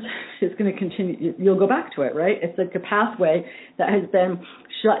patterns, it's going to continue. You'll go back to it, right? It's like a pathway that has been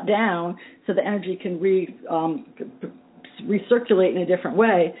shut down so the energy can recirculate in a different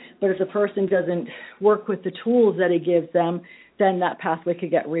way. But if the person doesn't work with the tools that he gives them, then that pathway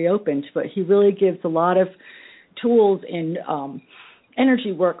could get reopened. But he really gives a lot of tools and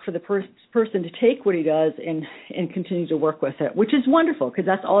energy work for the person to take what he does and continue to work with it, which is wonderful because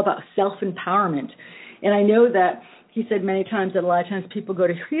that's all about self-empowerment. And I know that he said many times that a lot of times people go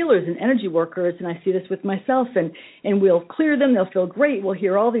to healers and energy workers, and I see this with myself, and we'll clear them, they'll feel great, we'll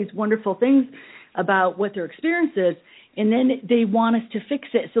hear all these wonderful things about what their experience is, and then they want us to fix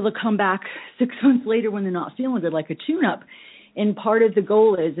it, so they'll come back 6 months later when they're not feeling good, like a tune-up. And part of the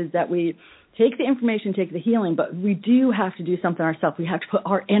goal is that we take the information, take the healing, but we do have to do something ourselves. We have to put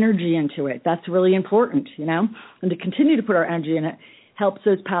our energy into it. That's really important, and to continue to put our energy in it helps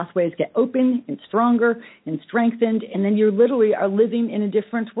those pathways get open and stronger and strengthened, and then you literally are living in a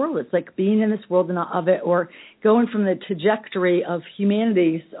different world. It's like being in this world and not of it, or going from the trajectory of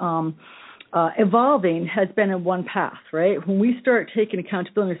humanity's evolving has been in one path, right? When we start taking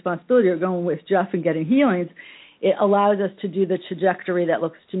accountability and responsibility or going with Jeff and getting healings, it allows us to do the trajectory that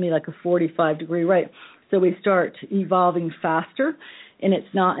looks to me like a 45-degree right. So we start evolving faster, and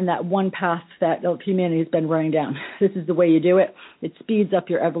it's not in that one path that humanity has been running down. This is the way you do it. It speeds up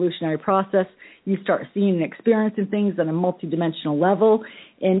your evolutionary process. You start seeing and experiencing things on a multidimensional level.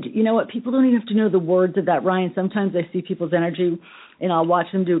 And you know what? People don't even have to know the words of that, Ryan. Sometimes I see people's energy, and I'll watch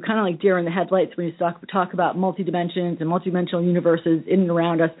them do kind of like deer in the headlights when you talk about multidimensions and multidimensional universes in and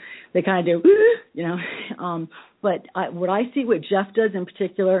around us. They kind of do, But what I see what Jeff does in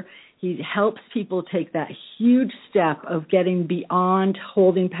particular, he helps people take that huge step of getting beyond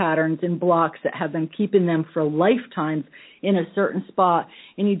holding patterns and blocks that have been keeping them for lifetimes in a certain spot.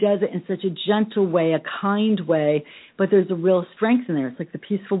 And he does it in such a gentle way, a kind way, but there's a real strength in there. It's like the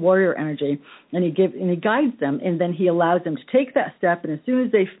peaceful warrior energy. And he guides them, and then he allows them to take that step. And as soon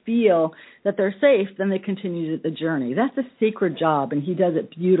as they feel that they're safe, then they continue the journey. That's a sacred job, and he does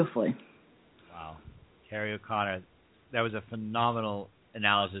it beautifully. Wow. Carrie O'Connor, that was a phenomenal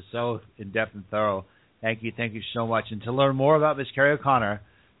analysis, so in-depth and thorough. Thank you so much. And to learn more about Miss Carrie O'Connor,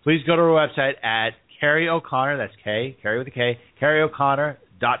 please go to her website at Carrie O'Connor, that's Carrie with a K,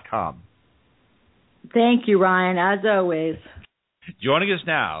 CarrieO'Connor.com. Thank you, Ryan, as always. Joining us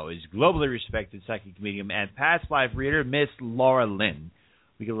now is globally respected psychic medium and past life reader, Miss Laura Lynn.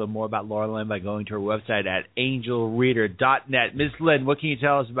 We can learn more about Laura Lynn by going to her website at angelreader.net. Ms. Lynn, what can you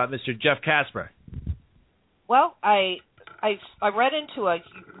tell us about Mr. Jeff Casper? Well, I read into a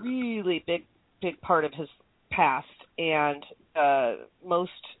really big part of his past, and the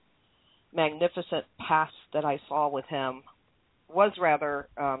most magnificent past that I saw with him was rather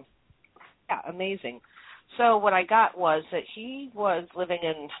amazing. So what I got was that he was living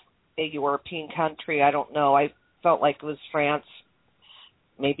in a European country. I don't know. I felt like it was France.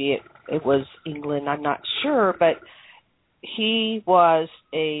 Maybe it was England. I'm not sure. But he was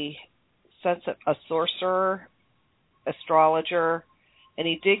a sorcerer, astrologer, and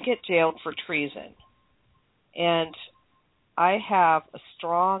he did get jailed for treason. And I have a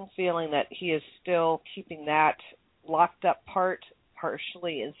strong feeling that he is still keeping that locked up part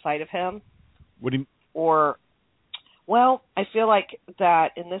partially inside of him. What do you? Or, well, I feel like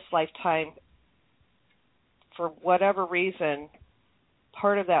that in this lifetime, for whatever reason,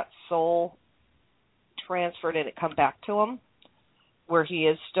 part of that soul transferred and it come back to him, where he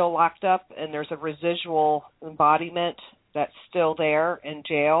is still locked up and there's a residual embodiment that's still there in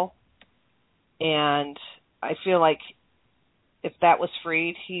jail. And I feel like if that was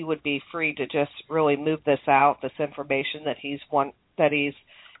freed, he would be free to just really move this out, this information that he's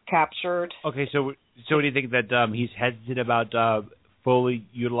captured. Okay, so do you think that he's hesitant about fully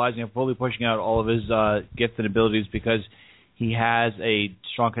utilizing and fully pushing out all of his gifts and abilities because he has a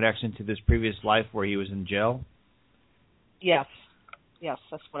strong connection to this previous life where he was in jail? Yes,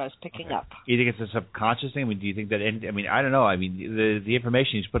 that's what I was picking up. You think it's a subconscious thing? I mean, do you think that? I don't know. I mean, the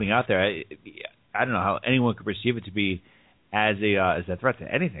information he's putting out there, I don't know how anyone could perceive it to be as a threat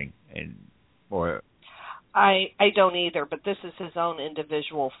to anything, I don't either. But this is his own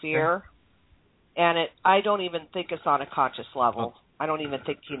individual fear, and I don't even think it's on a conscious level. I don't even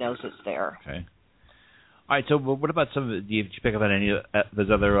think he knows it's there. Okay. All right. So, what about did you pick up on any of those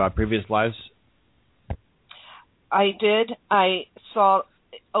other previous lives? I did. I saw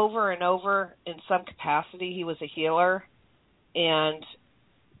over and over in some capacity he was a healer and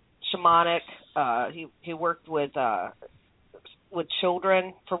shamanic. He worked with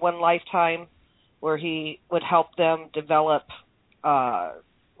children for one lifetime, where he would help them develop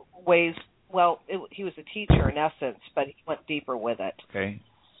ways. Well, he was a teacher in essence, but he went deeper with it. Okay.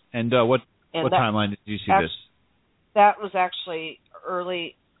 And what timeline did you see this? That was actually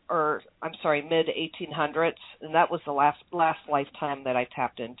mid 1800s, and that was the last lifetime that I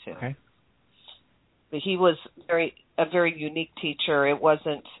tapped into. Okay. But he was a very unique teacher. It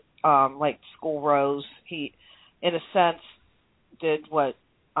wasn't like School Rose. He, in a sense, did what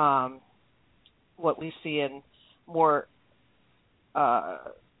we see in more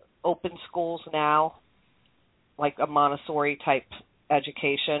open schools now, like a Montessori type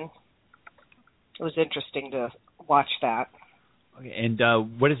education. It was interesting to watch that. Okay,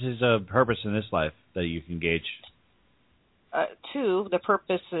 and what is his purpose in this life that you can gauge? The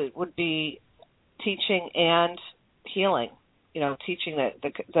purpose would be teaching and healing. Teaching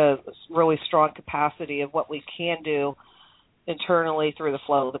the really strong capacity of what we can do internally through the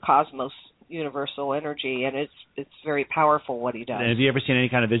flow of the cosmos, universal energy, and it's very powerful what he does. And have you ever seen any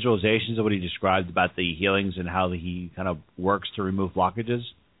kind of visualizations of what he described about the healings and how he kind of works to remove blockages?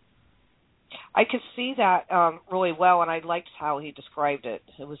 I could see that really well, and I liked how he described it.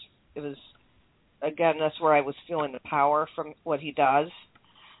 It was again, that's where I was feeling the power from what he does,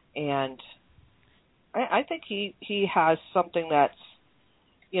 and I think he has something that's,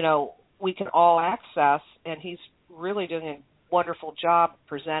 we can all access, and he's really doing a wonderful job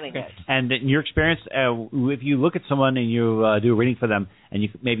presenting it. And in your experience, if you look at someone and you do a reading for them, and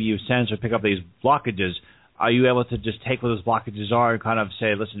maybe you sense or pick up these blockages, are you able to just take what those blockages are and kind of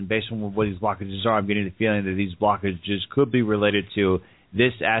say, listen, based on what these blockages are, I'm getting the feeling that these blockages could be related to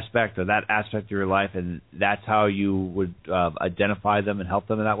this aspect or that aspect of your life, and that's how you would identify them and help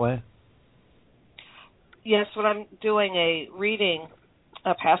them in that way? Yes, when I'm doing a reading,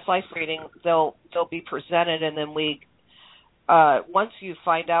 a past life reading, they'll be presented, and then we, once you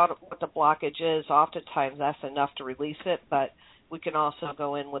find out what the blockage is, oftentimes that's enough to release it, but we can also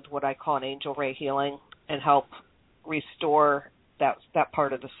go in with what I call an angel ray healing and help restore that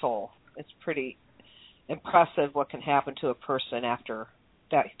part of the soul. It's pretty impressive what can happen to a person after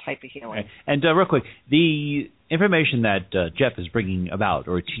that type of healing. Okay. And real quick, the information that Jeff is bringing about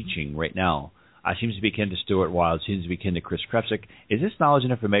or teaching right now seems to be akin to Stuart Wilde, seems to be akin to Chris Krebsick. Is this knowledge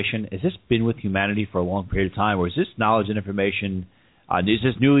and information, has this been with humanity for a long period of time, or is this knowledge and information, is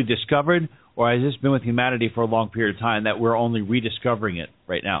this newly discovered, or has this been with humanity for a long period of time that we're only rediscovering it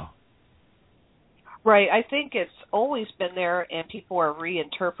right now? Right. I think it's always been there, and people are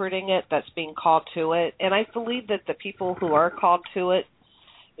reinterpreting it, that's being called to it. And I believe that the people who are called to it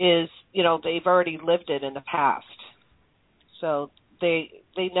is, they've already lived it in the past. So they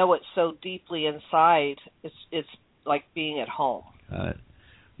know it so deeply inside, it's like being at home.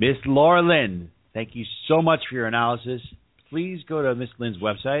 Miss Laura Lynn, Thank you so much for your analysis. Please go to Miss Lynn's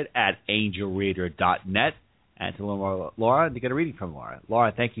website at angelreader.net and to learn more about Laura and to get a reading from Laura.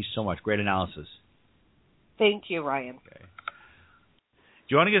 Laura, thank you so much. Great analysis. Thank you, Ryan. Okay.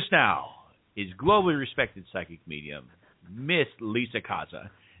 Joining us now is globally respected psychic medium, Miss Lisa Caza.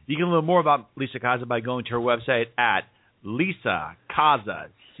 You can learn more about Lisa Caza by going to her website at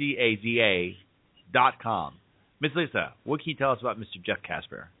lisacaza.com. Miss Lisa, what can you tell us about Mr. Jeff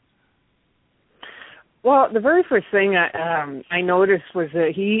Casper? Well, the very first thing I noticed was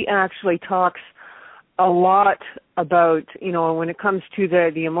that he actually talks a lot about, when it comes to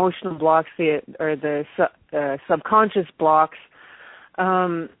the emotional blocks the subconscious blocks.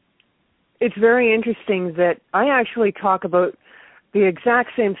 It's very interesting that I actually talk about the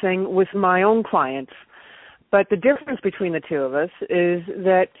exact same thing with my own clients. But the difference between the two of us is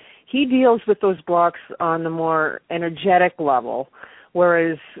that he deals with those blocks on the more energetic level,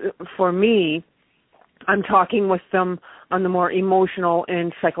 whereas for me, I'm talking with them on the more emotional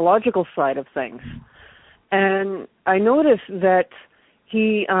and psychological side of things. And I noticed that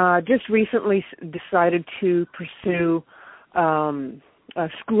he just recently decided to pursue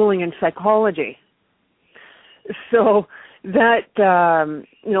schooling in psychology. So that,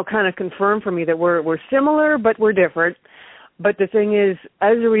 kind of confirmed for me that we're similar, but we're different. But the thing is,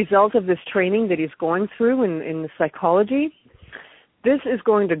 as a result of this training that he's going through in the psychology, this is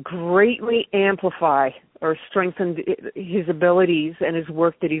going to greatly amplify or strengthen his abilities and his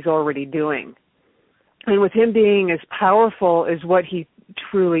work that he's already doing. And with him being as powerful as what he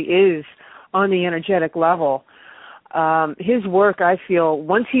truly is on the energetic level, his work, I feel,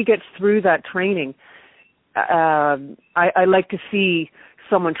 once he gets through that training, I like to see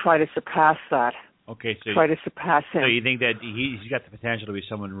someone try to surpass that. Okay, so try to surpass him. So you think that he's got the potential to be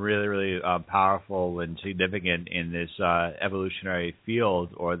someone really, really powerful and significant in this evolutionary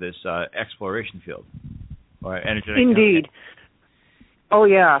field or this exploration field, or energetic? Indeed. Oh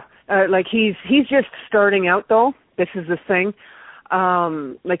yeah, he's just starting out though. This is the thing.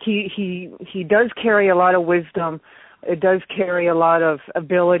 He does carry a lot of wisdom. It does carry a lot of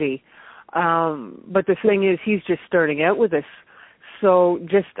ability. But the thing is, he's just starting out with this. So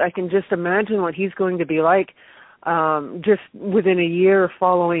I can just imagine what he's going to be like just within a year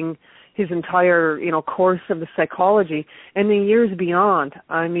following his entire, course of the psychology and the years beyond.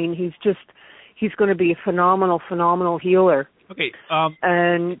 I mean, he's going to be a phenomenal healer. Okay.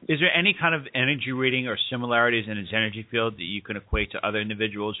 And is there any kind of energy reading or similarities in his energy field that you can equate to other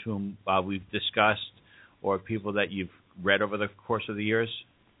individuals whom we've discussed or people that you've read over the course of the years?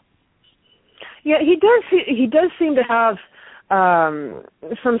 Yeah, he does seem to have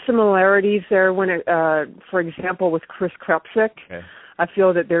some similarities there. When, for example, with Chris Krebsick, okay. I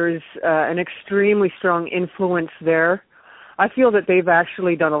feel that there is an extremely strong influence there. I feel that they've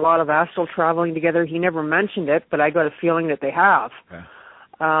actually done a lot of astral traveling together. He never mentioned it, but I got a feeling that they have. Okay.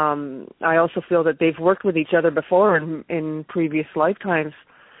 I also feel that they've worked with each other before in previous lifetimes.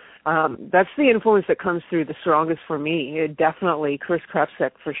 That's the influence that comes through the strongest for me. Definitely Chris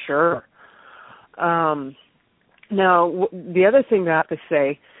Krebsick for sure. Now, the other thing that I have to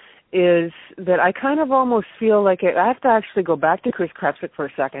say is that I kind of almost feel like I have to actually go back to Chris Krebsick for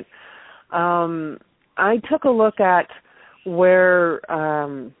a second. I took a look at where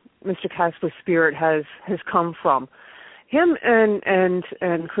Mr. Casper's spirit has come from. Him and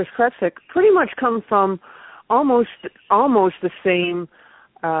Chris Krebsick pretty much come from almost the same,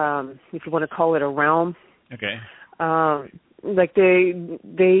 if you want to call it a realm. Okay.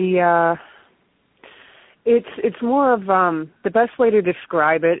 It's more of the best way to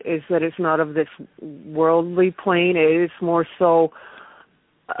describe it is that it's not of this worldly plane. It is more so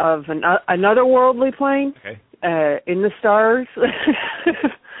of another worldly plane. Okay. In the stars,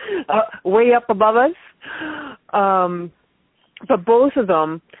 way up above us. But both of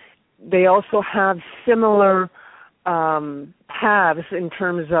them, they also have similar paths in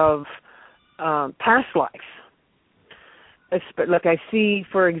terms of past lives. Like I see,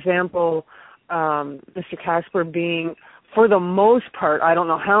 for example, Mr. Casper being, for the most part, I don't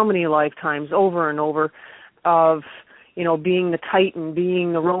know how many lifetimes, over and over, of being the Titan,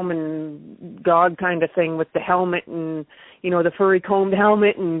 being the Roman god kind of thing with the helmet and, the furry combed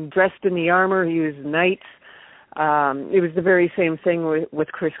helmet and dressed in the armor. He was knights. It was the very same thing with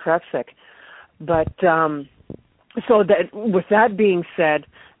Chris Krebsick. But so that, with that being said,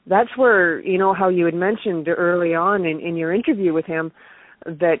 that's where, how you had mentioned early on in your interview with him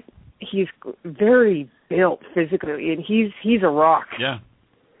that he's very built physically, and he's a rock. Yeah.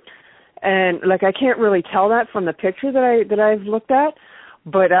 And I can't really tell that from the picture that I've looked at,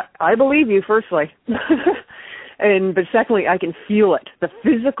 but I believe you firstly. But secondly, I can feel it. The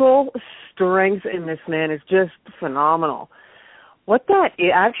physical strength in this man is just phenomenal. What that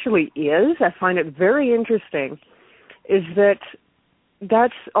actually is, I find it very interesting, is that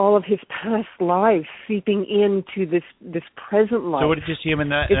that's all of his past lives seeping into this present life. So what did you see him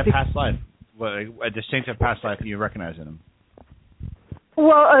in a past life? What, a distinctive past life that you recognize in him?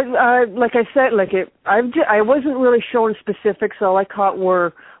 Well, like I said, I wasn't really showing specifics. All I caught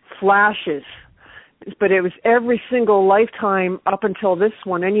were flashes, but it was every single lifetime up until this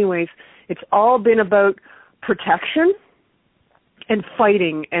one. Anyways, it's all been about protection and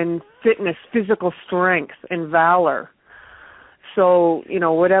fighting and fitness, physical strength and valor. So,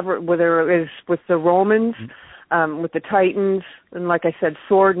 whether it is with the Romans, with the Titans, and like I said,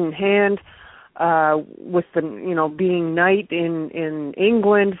 sword in hand, with the, being knight in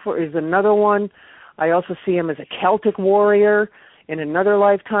England is another one. I also see him as a Celtic warrior in another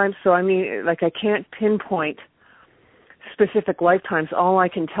lifetime. So, I can't pinpoint specific lifetimes. All I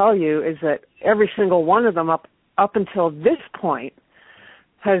can tell you is that every single one of them up until this point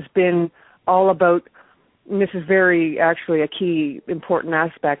has been all about, and this is actually a key important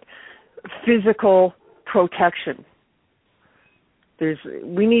aspect, physical protection.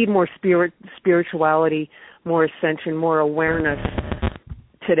 We need more spirituality, more ascension, more awareness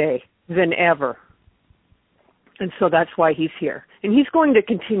today than ever. And so that's why he's here. And he's going to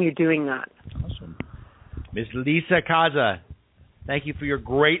continue doing that. Awesome. Ms. Lisa Kaza, thank you for your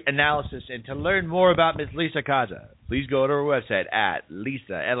great analysis. And to learn more about Ms. Lisa Kaza, please go to her website at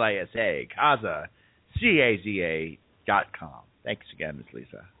Lisa, Lisa, Kaza, CAZA.com. Thanks again, Ms.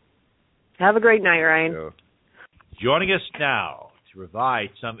 Lisa. Have a great night, Ryan. So, joining us now to provide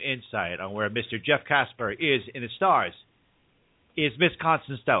some insight on where Mr. Jeff Casper is in the stars is Miss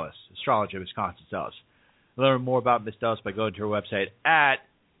Constance Stellis, astrologer Miss Constance Stellis. Learn more about Miss Stellis by going to her website at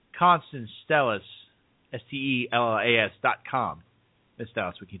Constance Stellis, STELLAS.com. Miss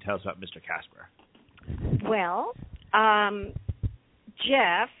Stellis, what can you tell us about Mr. Casper? Well,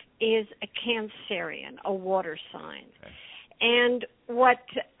 Jeff is a Cancerian, a water sign. Okay. And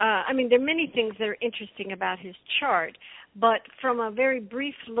there are many things that are interesting about his chart, but from a very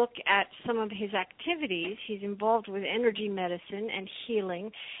brief look at some of his activities, he's involved with energy medicine and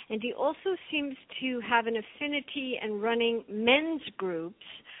healing, and he also seems to have an affinity in running men's groups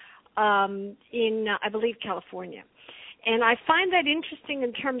in, I believe, California. And I find that interesting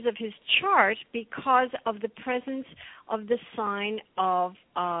in terms of his chart because of the presence of the sign of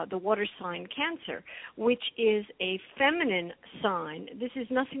the water sign Cancer, which is a feminine sign. This has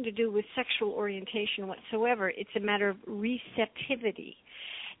nothing to do with sexual orientation whatsoever. It's a matter of receptivity.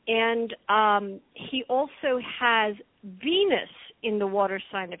 And he also has Venus in the water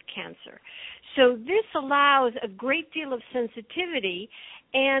sign of Cancer. So this allows a great deal of sensitivity.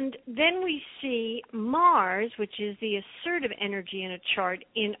 And then we see Mars, which is the assertive energy in a chart,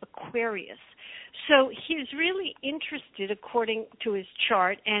 in Aquarius. So he's really interested, according to his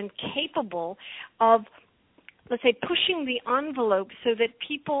chart, and capable of, let's say, pushing the envelope so that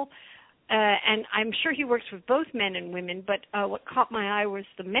people, and I'm sure he works with both men and women, but what caught my eye was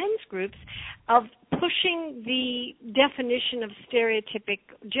the men's groups, of pushing the definition of stereotypic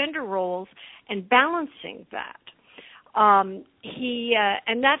gender roles and balancing that. And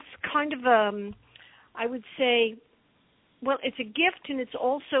that's kind of I would say, well, it's a gift, and it's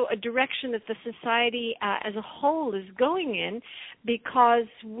also a direction that the society as a whole is going in, because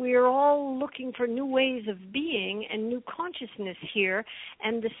we're all looking for new ways of being and new consciousness here.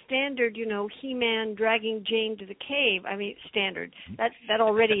 And the standard, He-Man dragging Jane to the cave, standard, that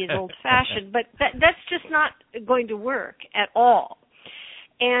already is old-fashioned, but that's just not going to work at all.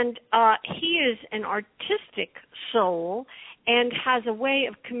 And he is an artistic soul and has a way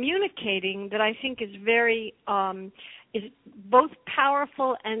of communicating that I think is very, is both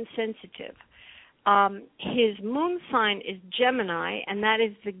powerful and sensitive. His moon sign is Gemini, and that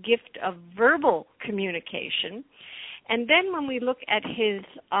is the gift of verbal communication. And then when we look at his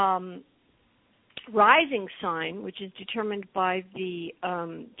rising sign, which is determined by the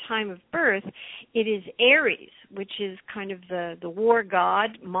time of birth, it is Aries, which is kind of the war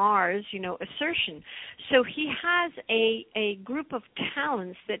god, Mars, assertion. So he has a group of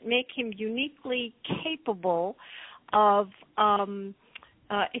talents that make him uniquely capable of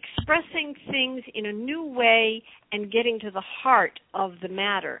expressing things in a new way and getting to the heart of the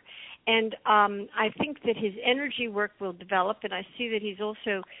matter. And I think that his energy work will develop, and I see that he's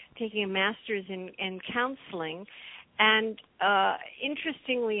also taking a master's in counseling. And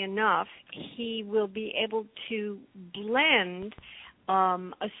interestingly enough, he will be able to blend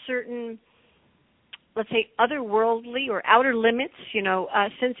a certain, let's say, otherworldly or outer limits,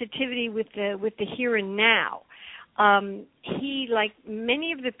 sensitivity with the here and now. He, like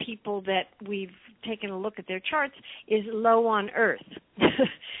many of the people that we've taken a look at their charts, is low on earth.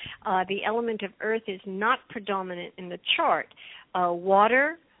 The element of earth is not predominant in the chart.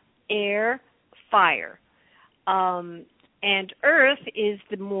 Water, air, fire. And earth is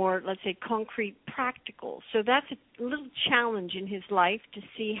the more, let's say, concrete, practical. So that's a little challenge in his life to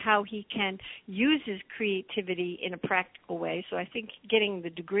see how he can use his creativity in a practical way. So I think getting the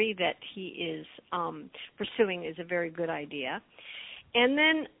degree that he is pursuing is a very good idea. And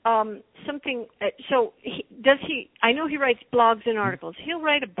then I know he writes blogs and articles. He'll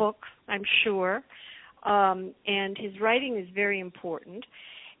write a book, I'm sure, and his writing is very important.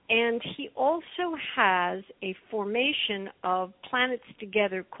 And he also has a formation of planets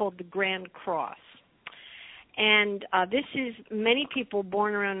together called the Grand Cross. And this is, many people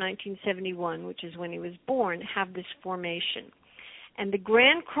born around 1971, which is when he was born, have this formation. And the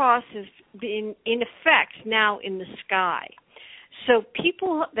Grand Cross is in effect now in the sky. So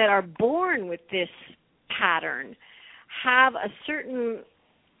people that are born with this pattern have a certain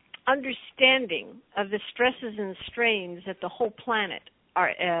understanding of the stresses and strains that the whole planet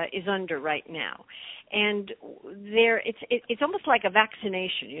is under right now. And it's almost like a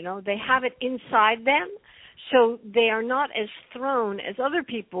vaccination, you know. They have it inside them, so they are not as thrown as other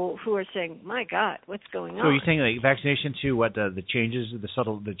people who are saying, my God, what's going on? So you're saying like vaccination to what, the changes,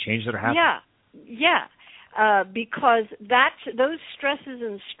 the changes that are happening? Yeah. Because those stresses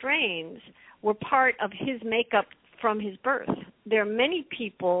and strains were part of his makeup from his birth. There are many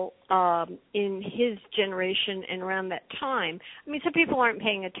people in his generation and around that time. I mean, some people aren't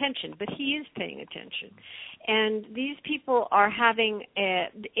paying attention, but he is paying attention. And these people are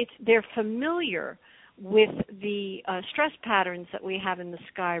they're familiar with the stress patterns that we have in the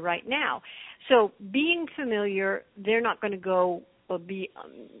sky right now. So being familiar, they're not going to go or be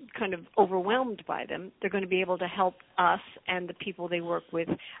kind of overwhelmed by them. They're going to be able to help us and the people they work with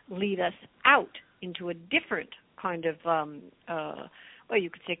lead us out into a different kind of, you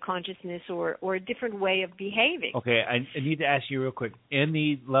could say consciousness or a different way of behaving. Okay, I need to ask you real quick. In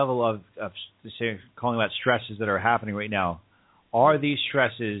the level of say, calling out stresses that are happening right now, are these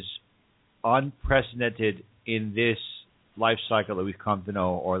stresses unprecedented in this life cycle that we've come to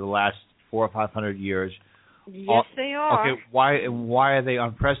know, or the last 400 or 500 years? Yes, they are. Okay, why are they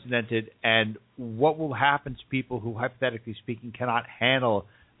unprecedented, and what will happen to people who, hypothetically speaking, cannot handle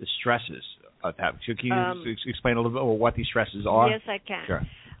the stresses of that? So can you explain a little bit more what these stresses are? Yes, I can. Sure.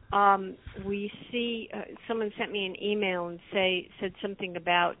 We see someone sent me an email and said something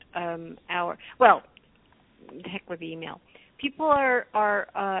about the heck with the email. People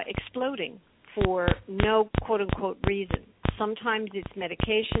are exploding for no quote-unquote reason. Sometimes it's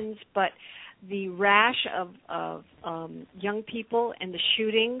medications, but the rash of young people and the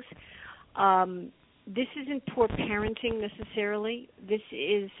shootings, this isn't poor parenting necessarily. This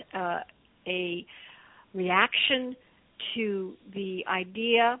is a reaction to the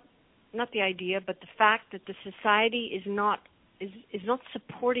fact that the society is not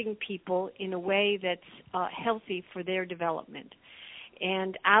supporting people in a way that's healthy for their development.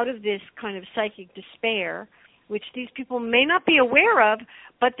 And out of this kind of psychic despair, which these people may not be aware of,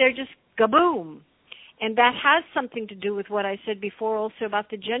 but they're just kaboom. And that has something to do with what I said before also about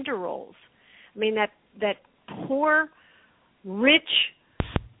the gender roles. I mean, that poor, rich,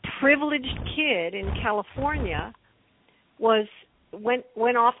 privileged kid in California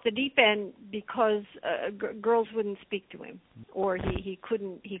went off the deep end because girls wouldn't speak to him, or he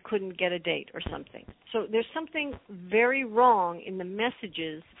couldn't get a date or something. So there's something very wrong in the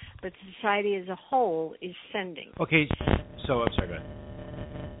messages that society as a whole is sending. Okay, so I'm sorry, go ahead.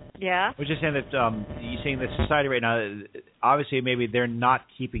 Yeah? I was just saying that you're saying that society right now, obviously maybe they're not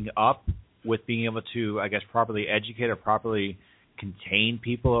keeping up with being able to, I guess, properly educate or properly contain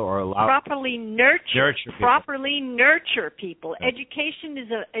people or allow properly nurture people. Properly nurture people. Yeah.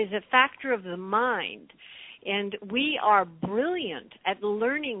 Education is a factor of the mind, and we are brilliant at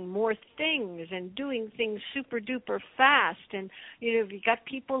learning more things and doing things super duper fast. And you got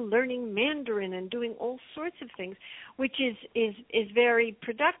people learning Mandarin and doing all sorts of things, which is very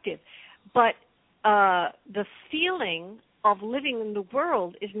productive. But the feeling of living in the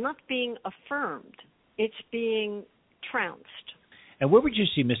world is not being affirmed; it's being trounced. And where would you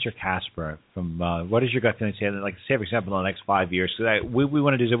see Mr. Casper from? What is your gut feeling? Like, say, for example, in the next 5 years. Because we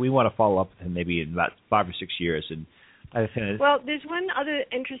want to do is that we want to follow up with him maybe in about 5 or 6 years. And I think well, there's one other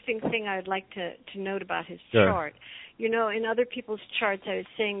interesting thing I'd like to note about his chart. In other people's charts, I was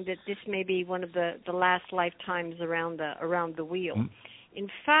saying that this may be one of the last lifetimes around the wheel. Mm-hmm. In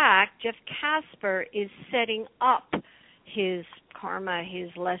fact, Jeff Casper is setting up his karma, his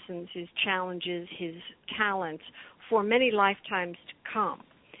lessons, his challenges, his talents for many lifetimes to come.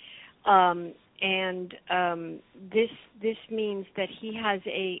 This means that he has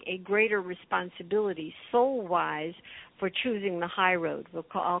a greater responsibility, soul-wise, for choosing the high road.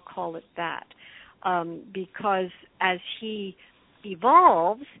 I'll call it that, because as he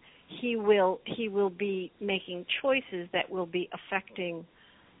evolves, he will be making choices that will be affecting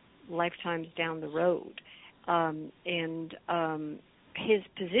lifetimes down the road. His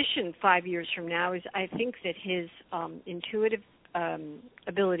position 5 years from now is, I think that his intuitive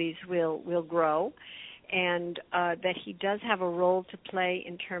abilities will grow, and that he does have a role to play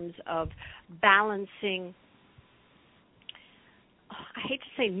in terms of balancing, I hate to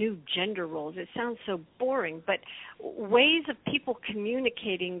say new gender roles, it sounds so boring, but ways of people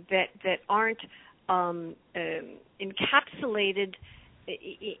communicating that aren't encapsulated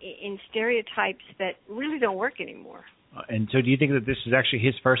in stereotypes that really don't work anymore. And so do you think that this is actually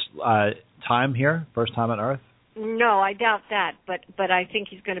his first time here, first time on Earth? No, I doubt that, but I think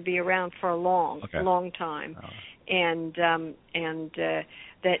he's going to be around for a long time, and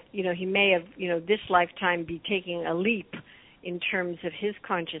that he may have this lifetime be taking a leap in terms of his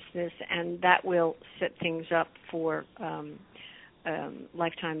consciousness, and that will set things up for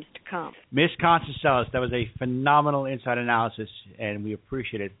lifetimes to come. Miss Constance Stellis, that was a phenomenal inside analysis, and we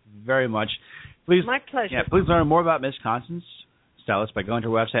appreciate it very much. Please, my pleasure. Yeah, please learn more about Miss Constance Stellis by going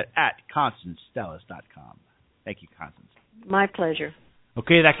to her website at ConstanceStellis.com. Thank you, Constance. My pleasure.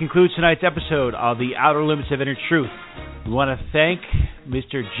 Okay, that concludes tonight's episode of The Outer Limits of Inner Truth. We want to thank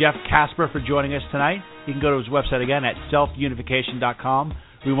Mr. Jeff Casper for joining us tonight. You can go to his website again at selfunification.com.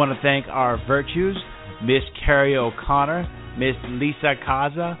 We want to thank our virtues, Miss Carrie O'Connor, Miss Lisa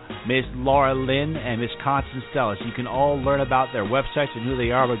Kaza, Miss Laura Lynn, and Miss Constance Stellis. You can all learn about their websites and who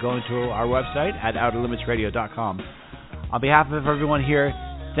they are by going to our website at outerlimitsradio.com. On behalf of everyone here,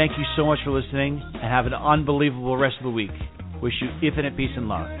 thank you so much for listening, and have an unbelievable rest of the week. Wish you infinite peace and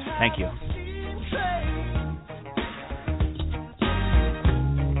love. Thank you.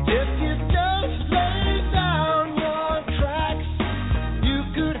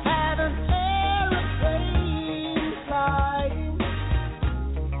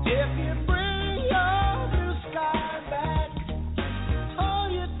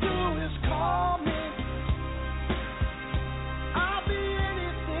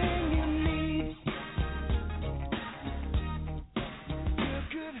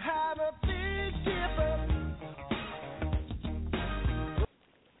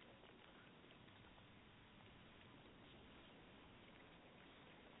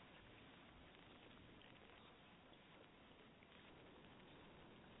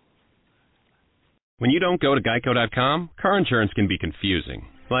 When you don't go to Geico.com, car insurance can be confusing.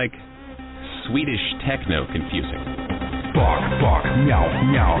 Like Swedish techno confusing. Bark, bark, meow,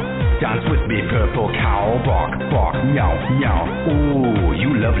 meow. Dance with me, purple cow. Bark, bark, meow, meow. Ooh,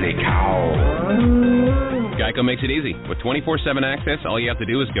 you lovely cow. Geico makes it easy. With 24/7 access, all you have to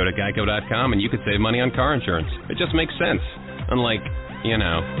do is go to Geico.com and you could save money on car insurance. It just makes sense. Unlike,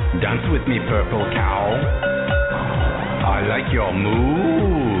 Dance with me, purple cow. I like your move.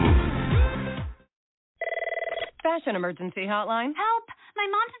 Fashion Emergency Hotline. Help! My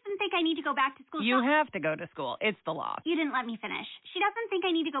mom doesn't think I need to go back to school. You have to go to school. It's the law. You didn't let me finish. She doesn't think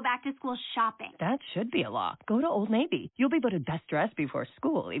I need to go back to school shopping. That should be a law. Go to Old Navy. You'll be voted best dressed before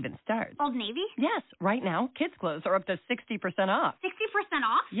school even starts. Old Navy? Yes. Right now, kids' clothes are up to 60% off. 60%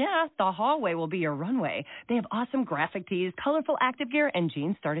 off? Yeah. The hallway will be your runway. They have awesome graphic tees, colorful active gear, and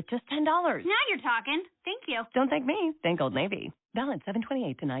jeans start at just $10. Now you're talking. Thank you. Don't thank me. Thank Old Navy. Valid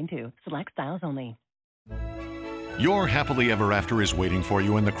 7/28 to 9/2. Select styles only. Your happily ever after is waiting for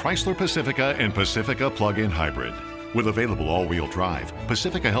you in the Chrysler Pacifica and Pacifica Plug-in Hybrid. With available all-wheel drive,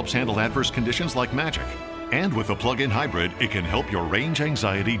 Pacifica helps handle adverse conditions like magic. And with the plug-in hybrid, it can help your range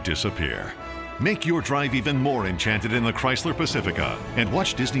anxiety disappear. Make your drive even more enchanted in the Chrysler Pacifica. And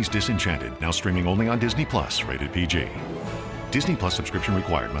watch Disney's Disenchanted, now streaming only on Disney Plus, rated PG. Disney Plus subscription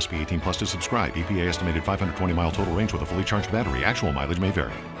required. Must be 18 plus to subscribe. EPA estimated 520-mile total range with a fully charged battery. Actual mileage may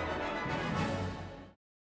vary.